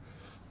took her.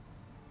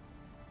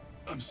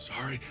 I'm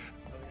sorry.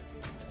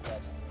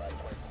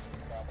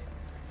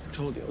 I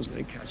told you I was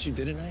gonna catch you,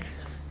 didn't I?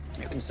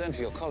 Your concern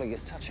for your colleague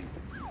is touching.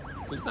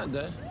 He's not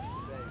dead.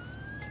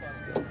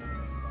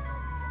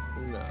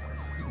 No.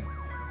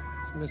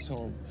 It's Miss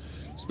Holm.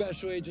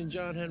 Special Agent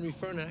John Henry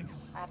Fernac.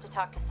 I have to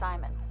talk to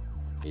Simon.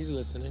 He's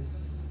listening.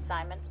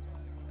 Simon,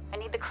 I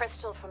need the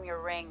crystal from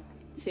your ring.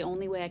 It's the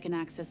only way I can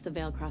access the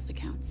Veilcross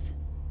accounts.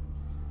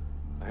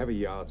 I have a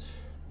yacht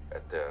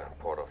at the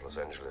port of Los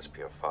Angeles,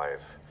 Pier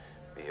 5.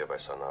 Be here by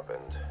sunup,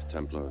 and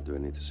Templar, do I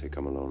need to say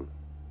come alone?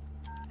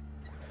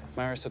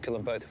 Maris will kill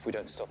them both if we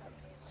don't stop him.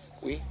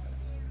 We?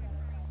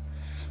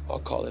 I'll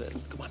call it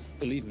in. Come on.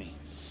 Believe me,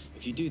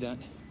 if you do that,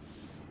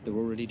 they're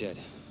already dead.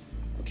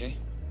 Okay?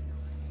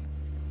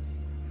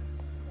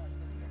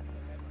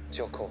 It's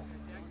your call.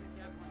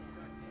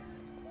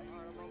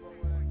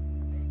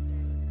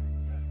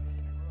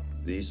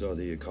 These are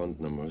the account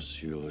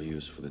numbers you'll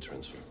use for the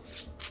transfer.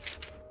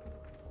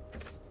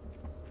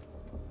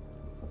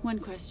 One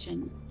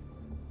question.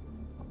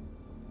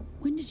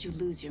 When did you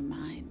lose your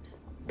mind?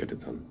 Get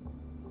it done.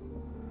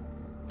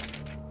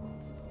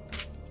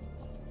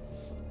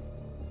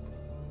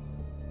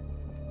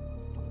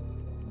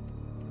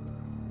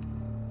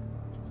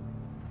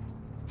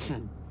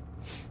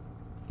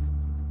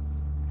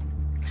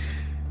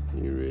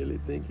 You really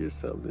think you're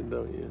something,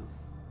 don't you?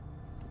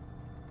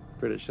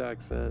 British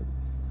accent,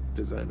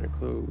 designer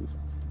clothes,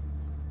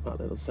 my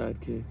little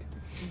sidekick.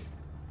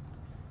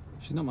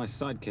 She's not my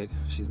sidekick.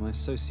 She's my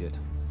associate.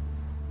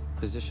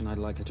 Position I'd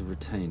like her to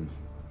retain.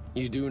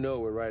 You do know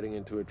we're riding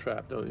into a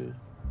trap, don't you?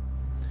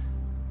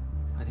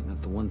 I think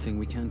that's the one thing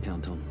we can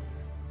count on.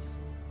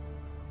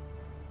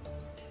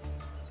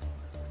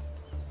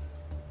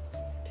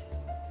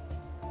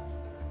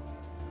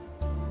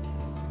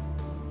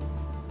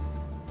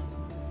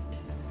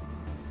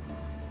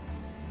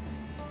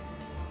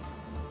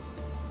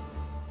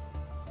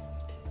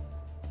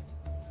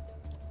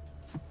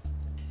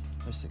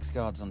 There's 6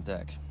 guards on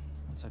deck.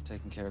 Once I've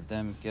taken care of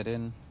them, get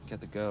in,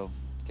 get the girl,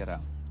 get out.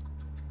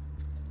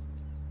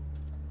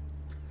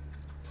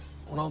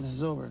 When all this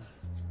is over, I'm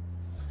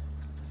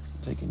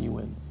taking you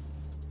in.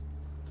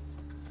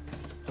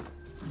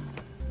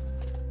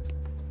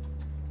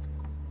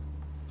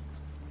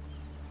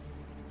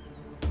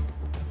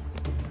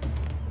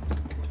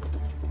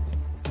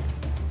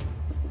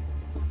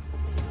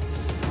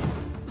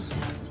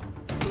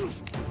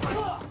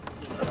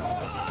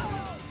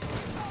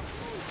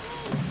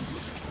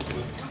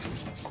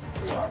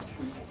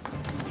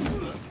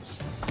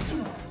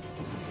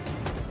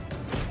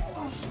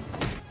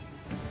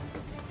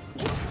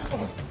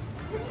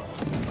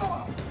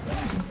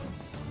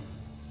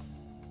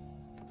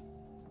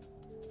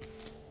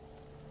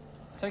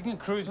 Taking a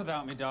cruise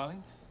without me,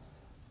 darling?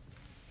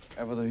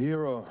 Ever the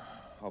hero?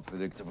 How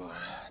predictable.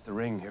 The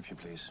ring, if you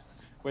please.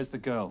 Where's the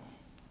girl?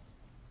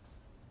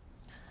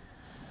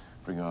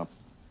 Bring her up.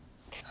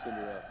 Send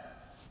her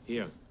up.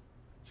 Here.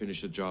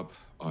 Finish the job,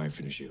 or I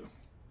finish you.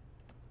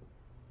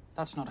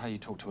 That's not how you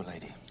talk to a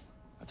lady.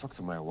 I talk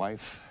to my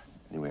wife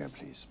anywhere I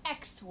please.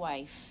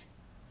 Ex-wife.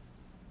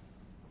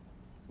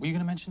 Were you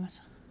going to mention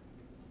this?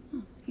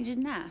 You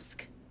didn't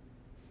ask.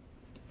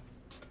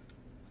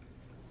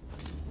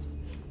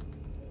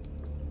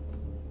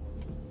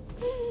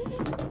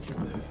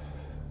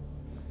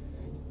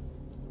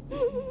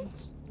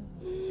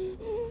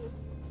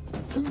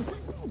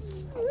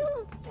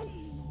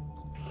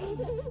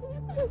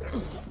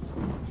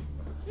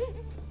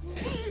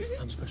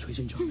 I'm Special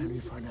Agent John Henry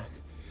Farnack.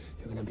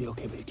 You're gonna be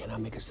okay, but you cannot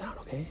make a sound,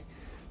 okay?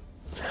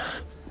 Okay?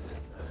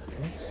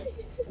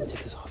 Let me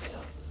take this off you.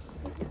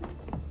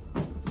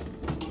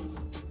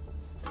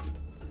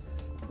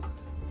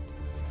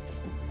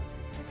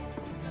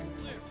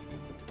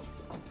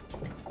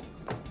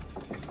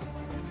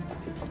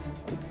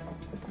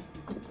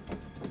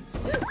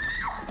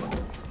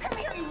 Come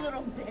here, you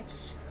little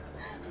bitch.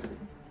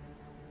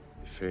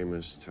 The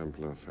famous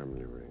Templar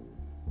family ring.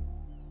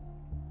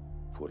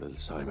 Poor little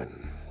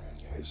Simon.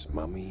 His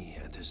mummy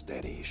and his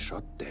daddy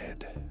shot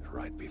dead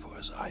right before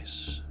his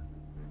eyes.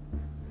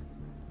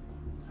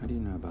 How do you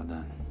know about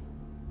that?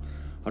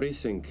 How do you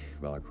think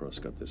Valacross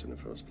got this in the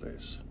first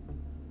place?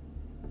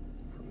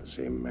 From the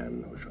same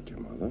man who shot your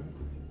mother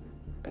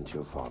and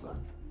your father.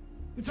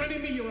 It's only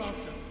me you're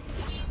after.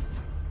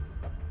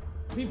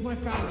 Leave my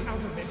family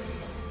out of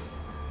this.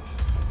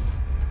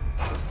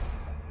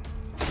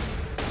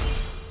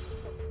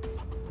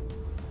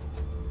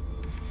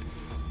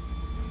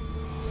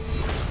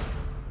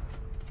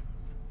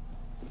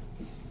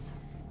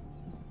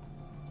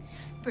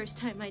 First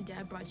time my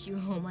dad brought you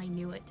home, I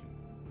knew it.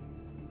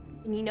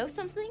 And you know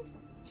something?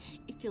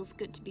 It feels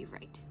good to be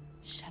right.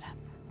 Shut up.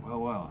 Well,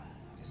 well.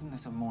 Isn't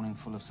this a morning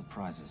full of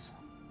surprises?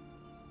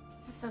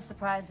 What's so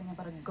surprising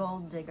about a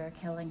gold digger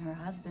killing her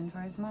husband for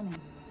his money?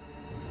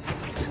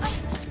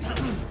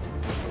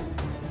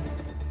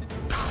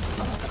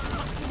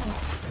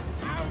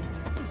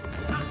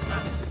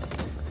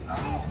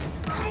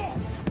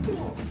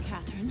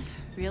 Catherine,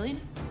 really?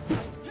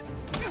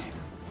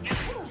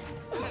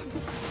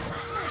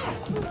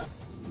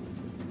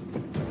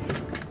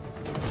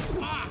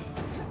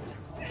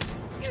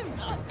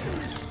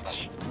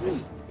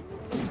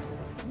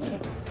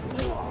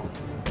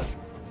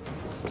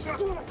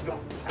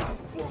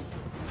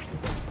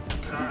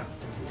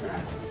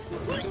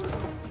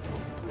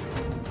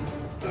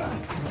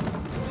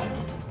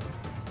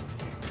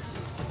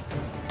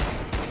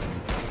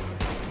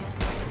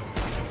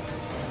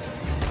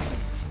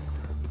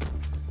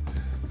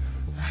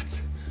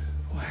 That's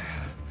why I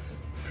have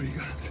 3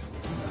 guns.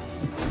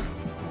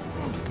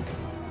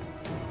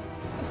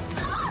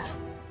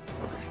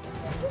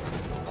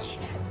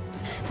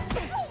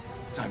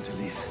 Time to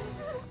leave.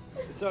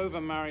 It's over,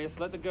 Marius.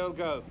 Let the girl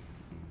go.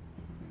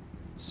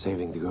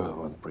 Saving the girl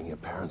won't bring your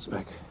parents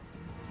back.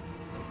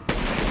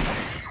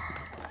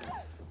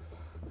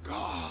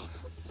 God.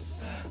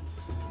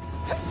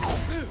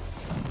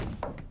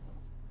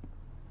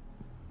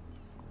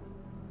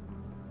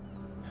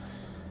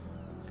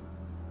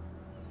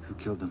 Who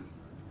killed them?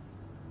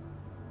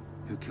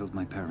 Who killed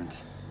my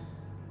parents?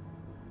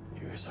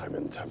 You,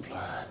 Simon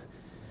Templar.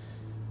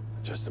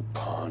 Just a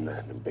pawn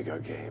in a bigger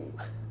game.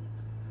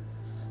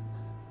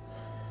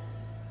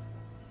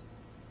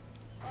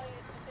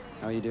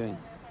 How are you doing?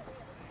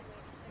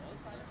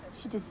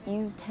 She just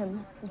used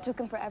him and took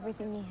him for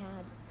everything he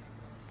had.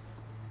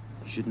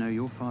 You should know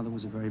your father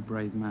was a very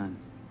brave man.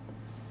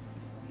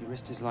 He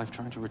risked his life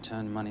trying to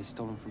return money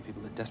stolen from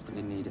people that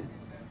desperately need it.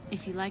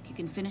 If you like, you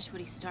can finish what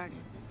he started.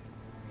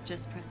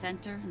 Just press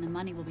enter, and the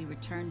money will be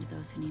returned to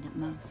those who need it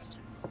most.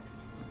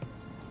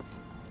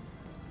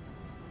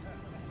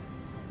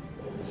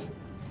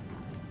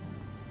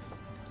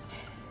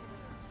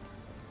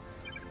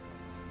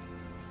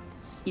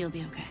 You'll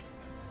be okay.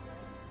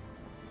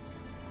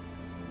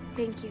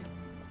 Thank you.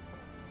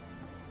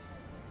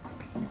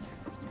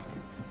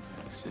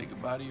 Say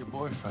goodbye to your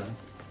boyfriend.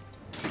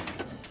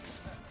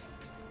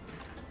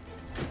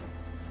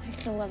 I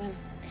still love him.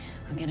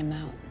 I'll get him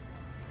out.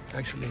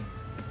 Actually,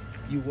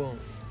 you won't.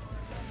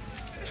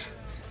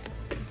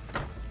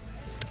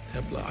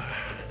 Templar.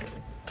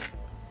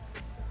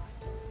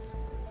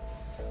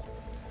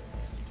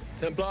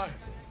 Templar.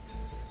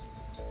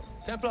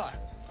 Templar.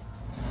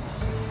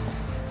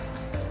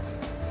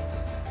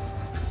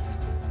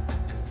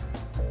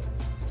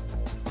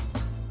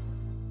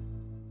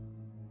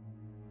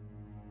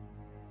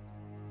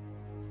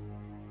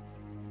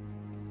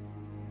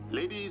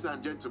 Ladies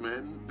and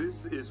gentlemen,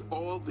 this is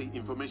all the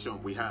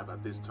information we have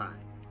at this time.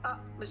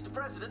 Mr.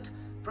 President,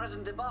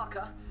 President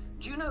Ibaka,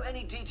 do you know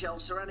any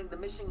details surrounding the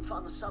missing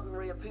fund's sudden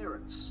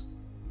reappearance?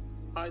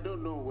 I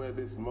don't know where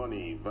this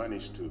money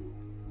vanished to,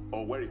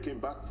 or where it came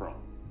back from.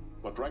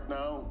 But right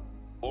now,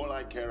 all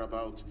I care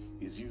about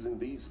is using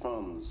these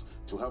funds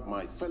to help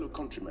my fellow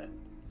countrymen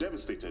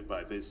devastated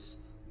by this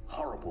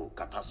horrible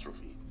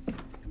catastrophe.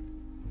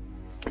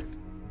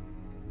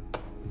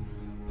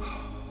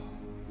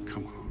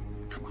 Come on,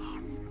 come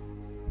on.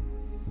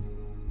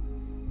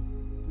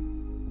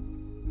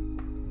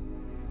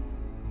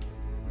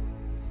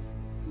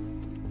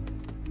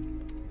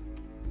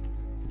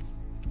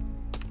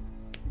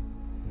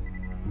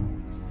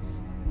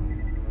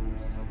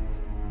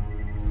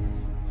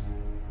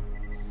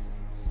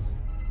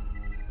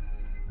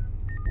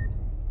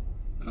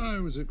 I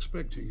was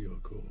expecting your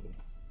call.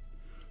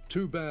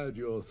 Too bad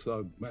your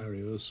thug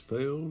Marius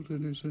failed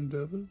in his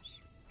endeavors.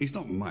 He's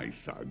not my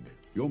thug.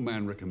 Your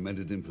man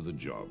recommended him for the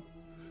job.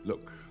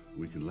 Look,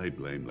 we can lay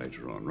blame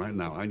later on. Right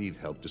now, I need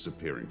help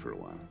disappearing for a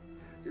while.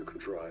 You can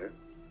try it,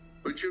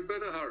 but you'd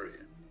better hurry.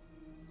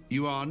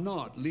 You are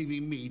not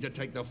leaving me to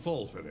take the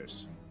fall for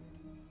this.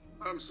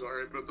 I'm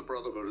sorry, but the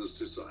Brotherhood has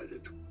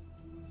decided.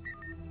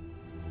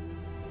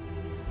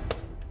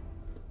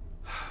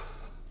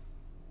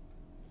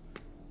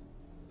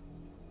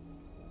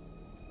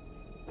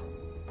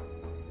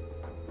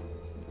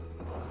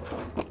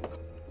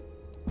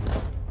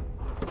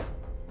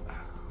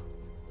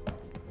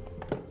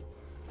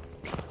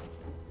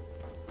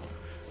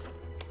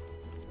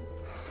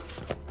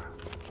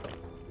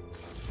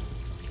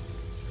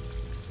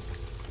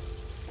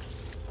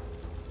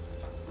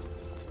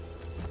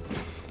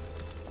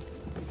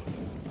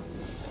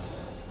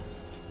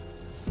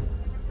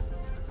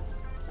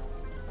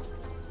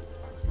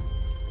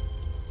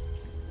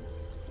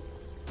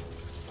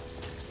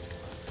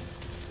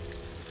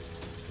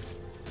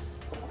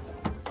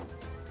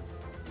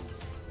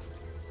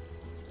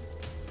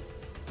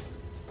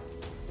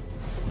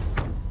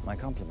 My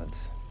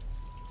compliments.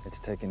 It's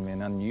taken me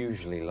an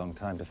unusually long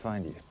time to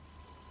find you.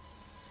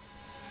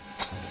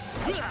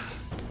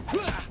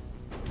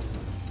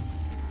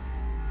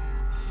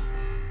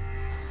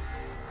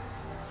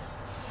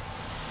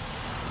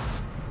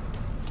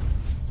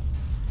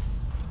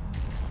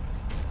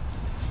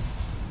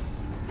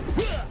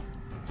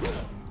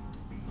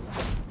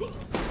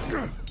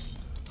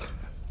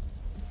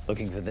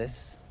 Looking for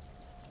this?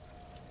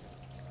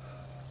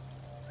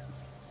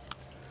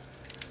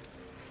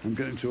 I'm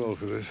getting too old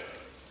for this.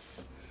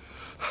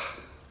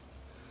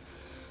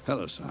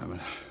 Hello, Simon.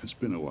 It's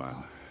been a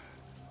while.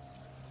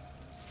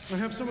 I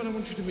have someone I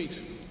want you to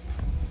meet.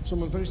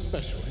 Someone very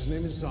special. His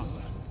name is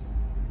Xander.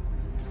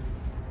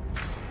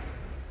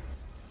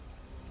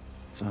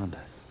 Xander.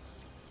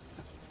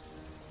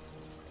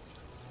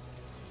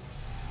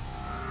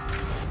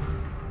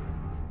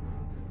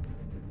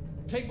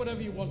 Take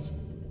whatever you want.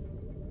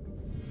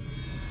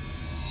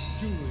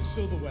 Jewelry,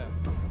 silverware.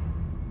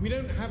 We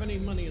don't have any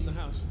money in the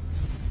house.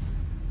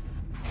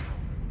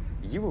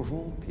 You of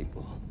all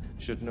people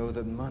should know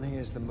that money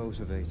is the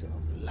motivator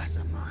of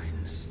lesser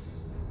minds.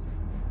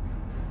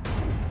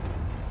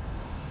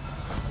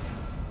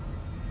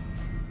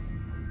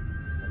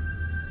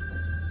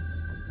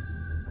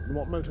 And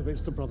what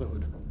motivates the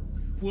Brotherhood?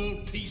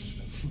 World peace.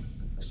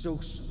 So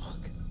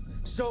smug,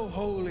 so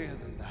holier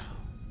than thou.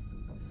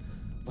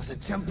 But a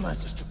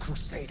Templar's just a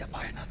crusader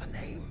by another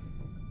name.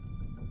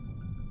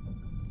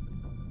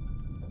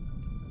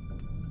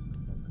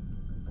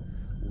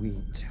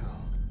 We too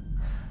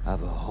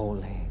have a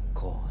holy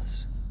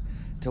cause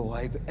to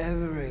wipe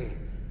every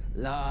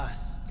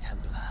last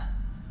Templar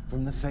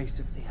from the face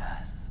of the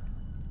earth.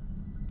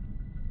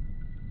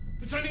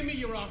 It's only me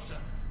you're after.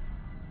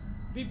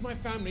 Leave my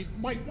family,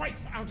 my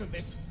wife, out of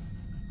this.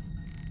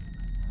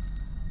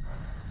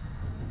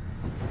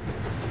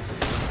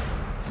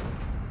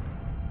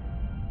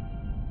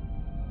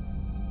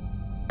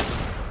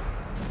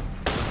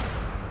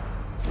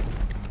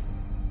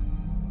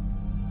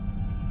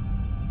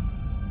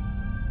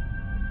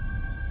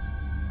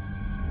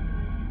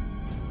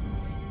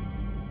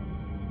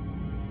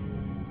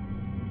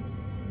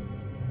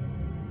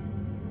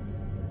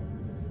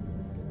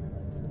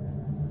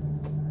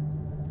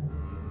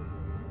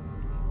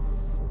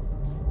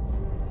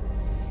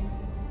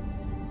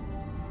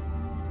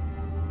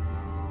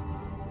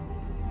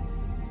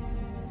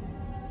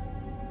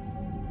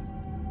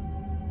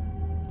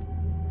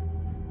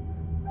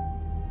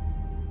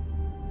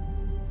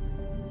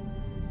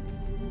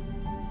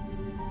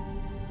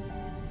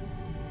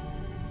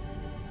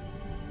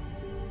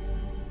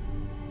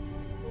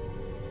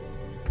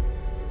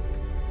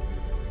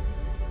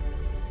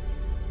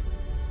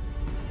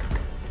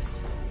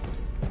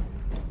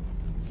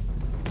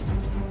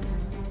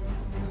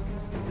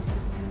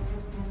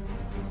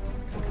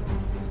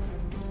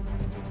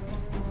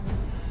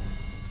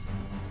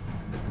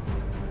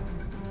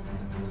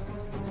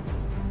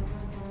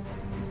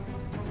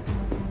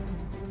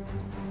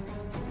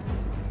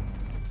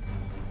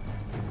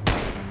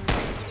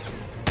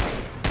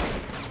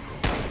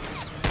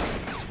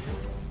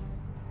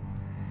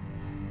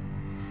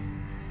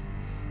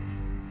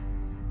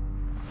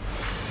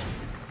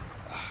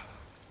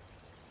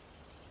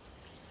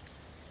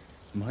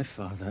 My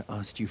father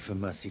asked you for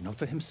mercy, not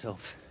for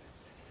himself,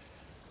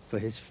 for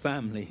his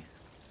family,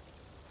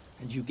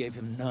 and you gave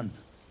him none.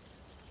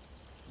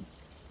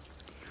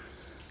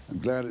 I'm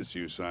glad it's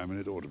you, Simon.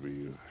 It ought to be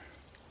you.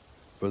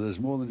 But there's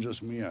more than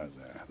just me out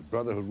there. The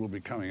Brotherhood will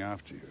be coming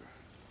after you.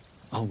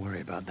 I'll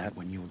worry about that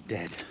when you're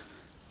dead.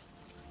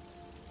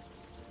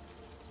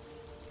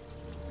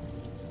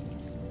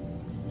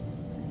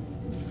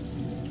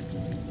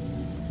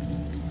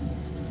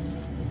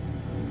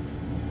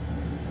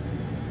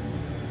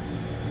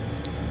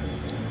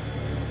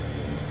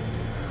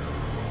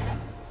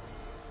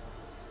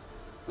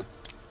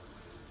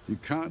 You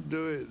can't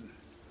do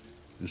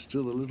it. There's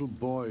still a little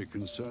boy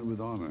concerned with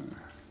honor.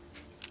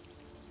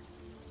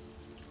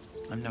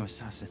 I'm no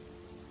assassin.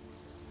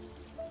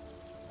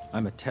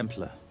 I'm a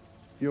Templar.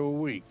 You're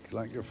weak,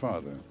 like your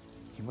father.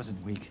 He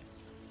wasn't weak.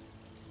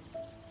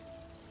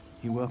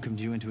 He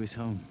welcomed you into his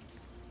home,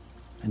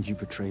 and you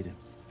betrayed him.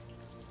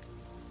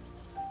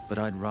 But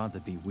I'd rather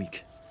be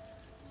weak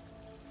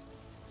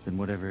than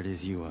whatever it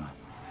is you are.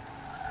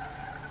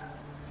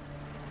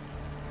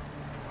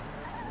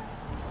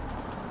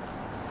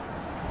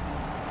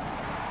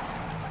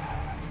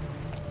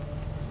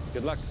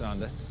 Good luck,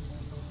 Sander.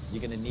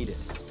 You're gonna need it.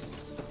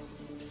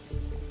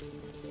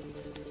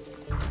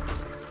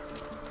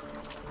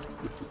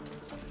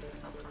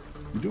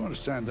 You do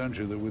understand, don't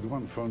you, that with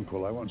one phone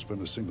call, I won't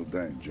spend a single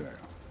day in jail.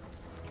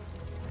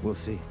 We'll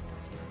see.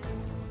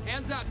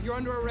 Hands up, you're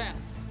under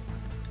arrest.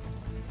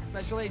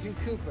 Special Agent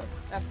Cooper,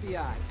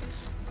 FBI.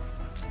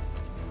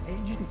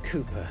 Agent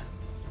Cooper,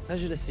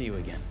 pleasure to see you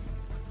again.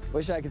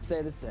 Wish I could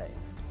say the same.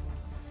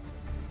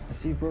 I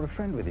see you've brought a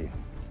friend with you.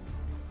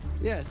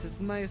 Yes, this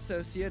is my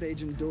associate,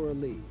 Agent Dora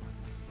Lee.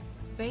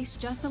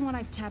 Based just on what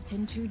I've tapped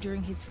into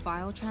during his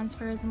file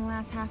transfers in the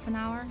last half an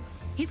hour,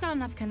 he's got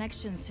enough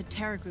connections to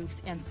terror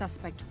groups and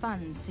suspect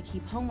funds to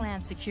keep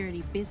Homeland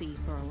Security busy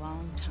for a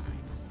long time.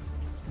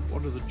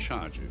 What are the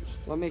charges?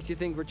 What makes you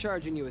think we're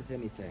charging you with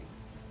anything?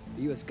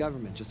 The U.S.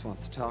 government just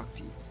wants to talk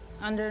to you.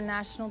 Under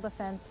National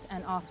Defense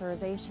and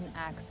Authorization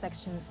Act,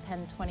 sections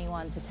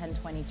 1021 to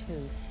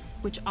 1022.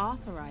 Which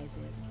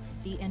authorizes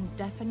the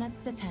indefinite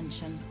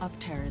detention of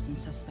terrorism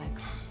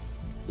suspects.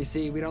 You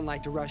see, we don't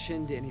like to rush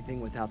into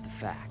anything without the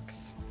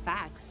facts.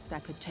 Facts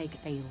that could take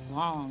a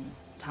long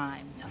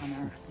time to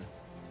unearth.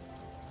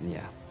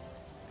 Yeah.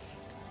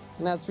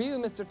 And as for you,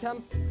 Mr.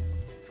 Temp...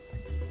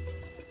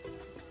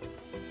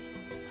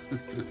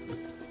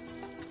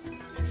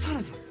 Son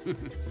of a...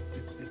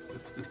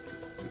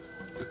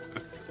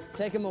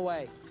 Take him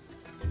away.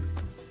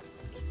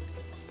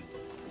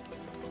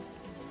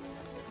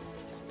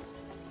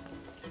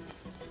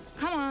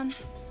 Come on.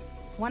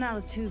 1 out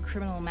of 2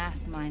 criminal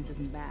masterminds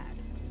isn't bad.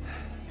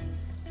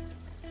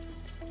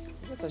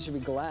 I guess I should be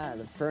glad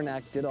that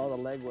Fernak did all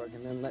the legwork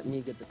and then let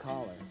me get the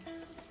collar.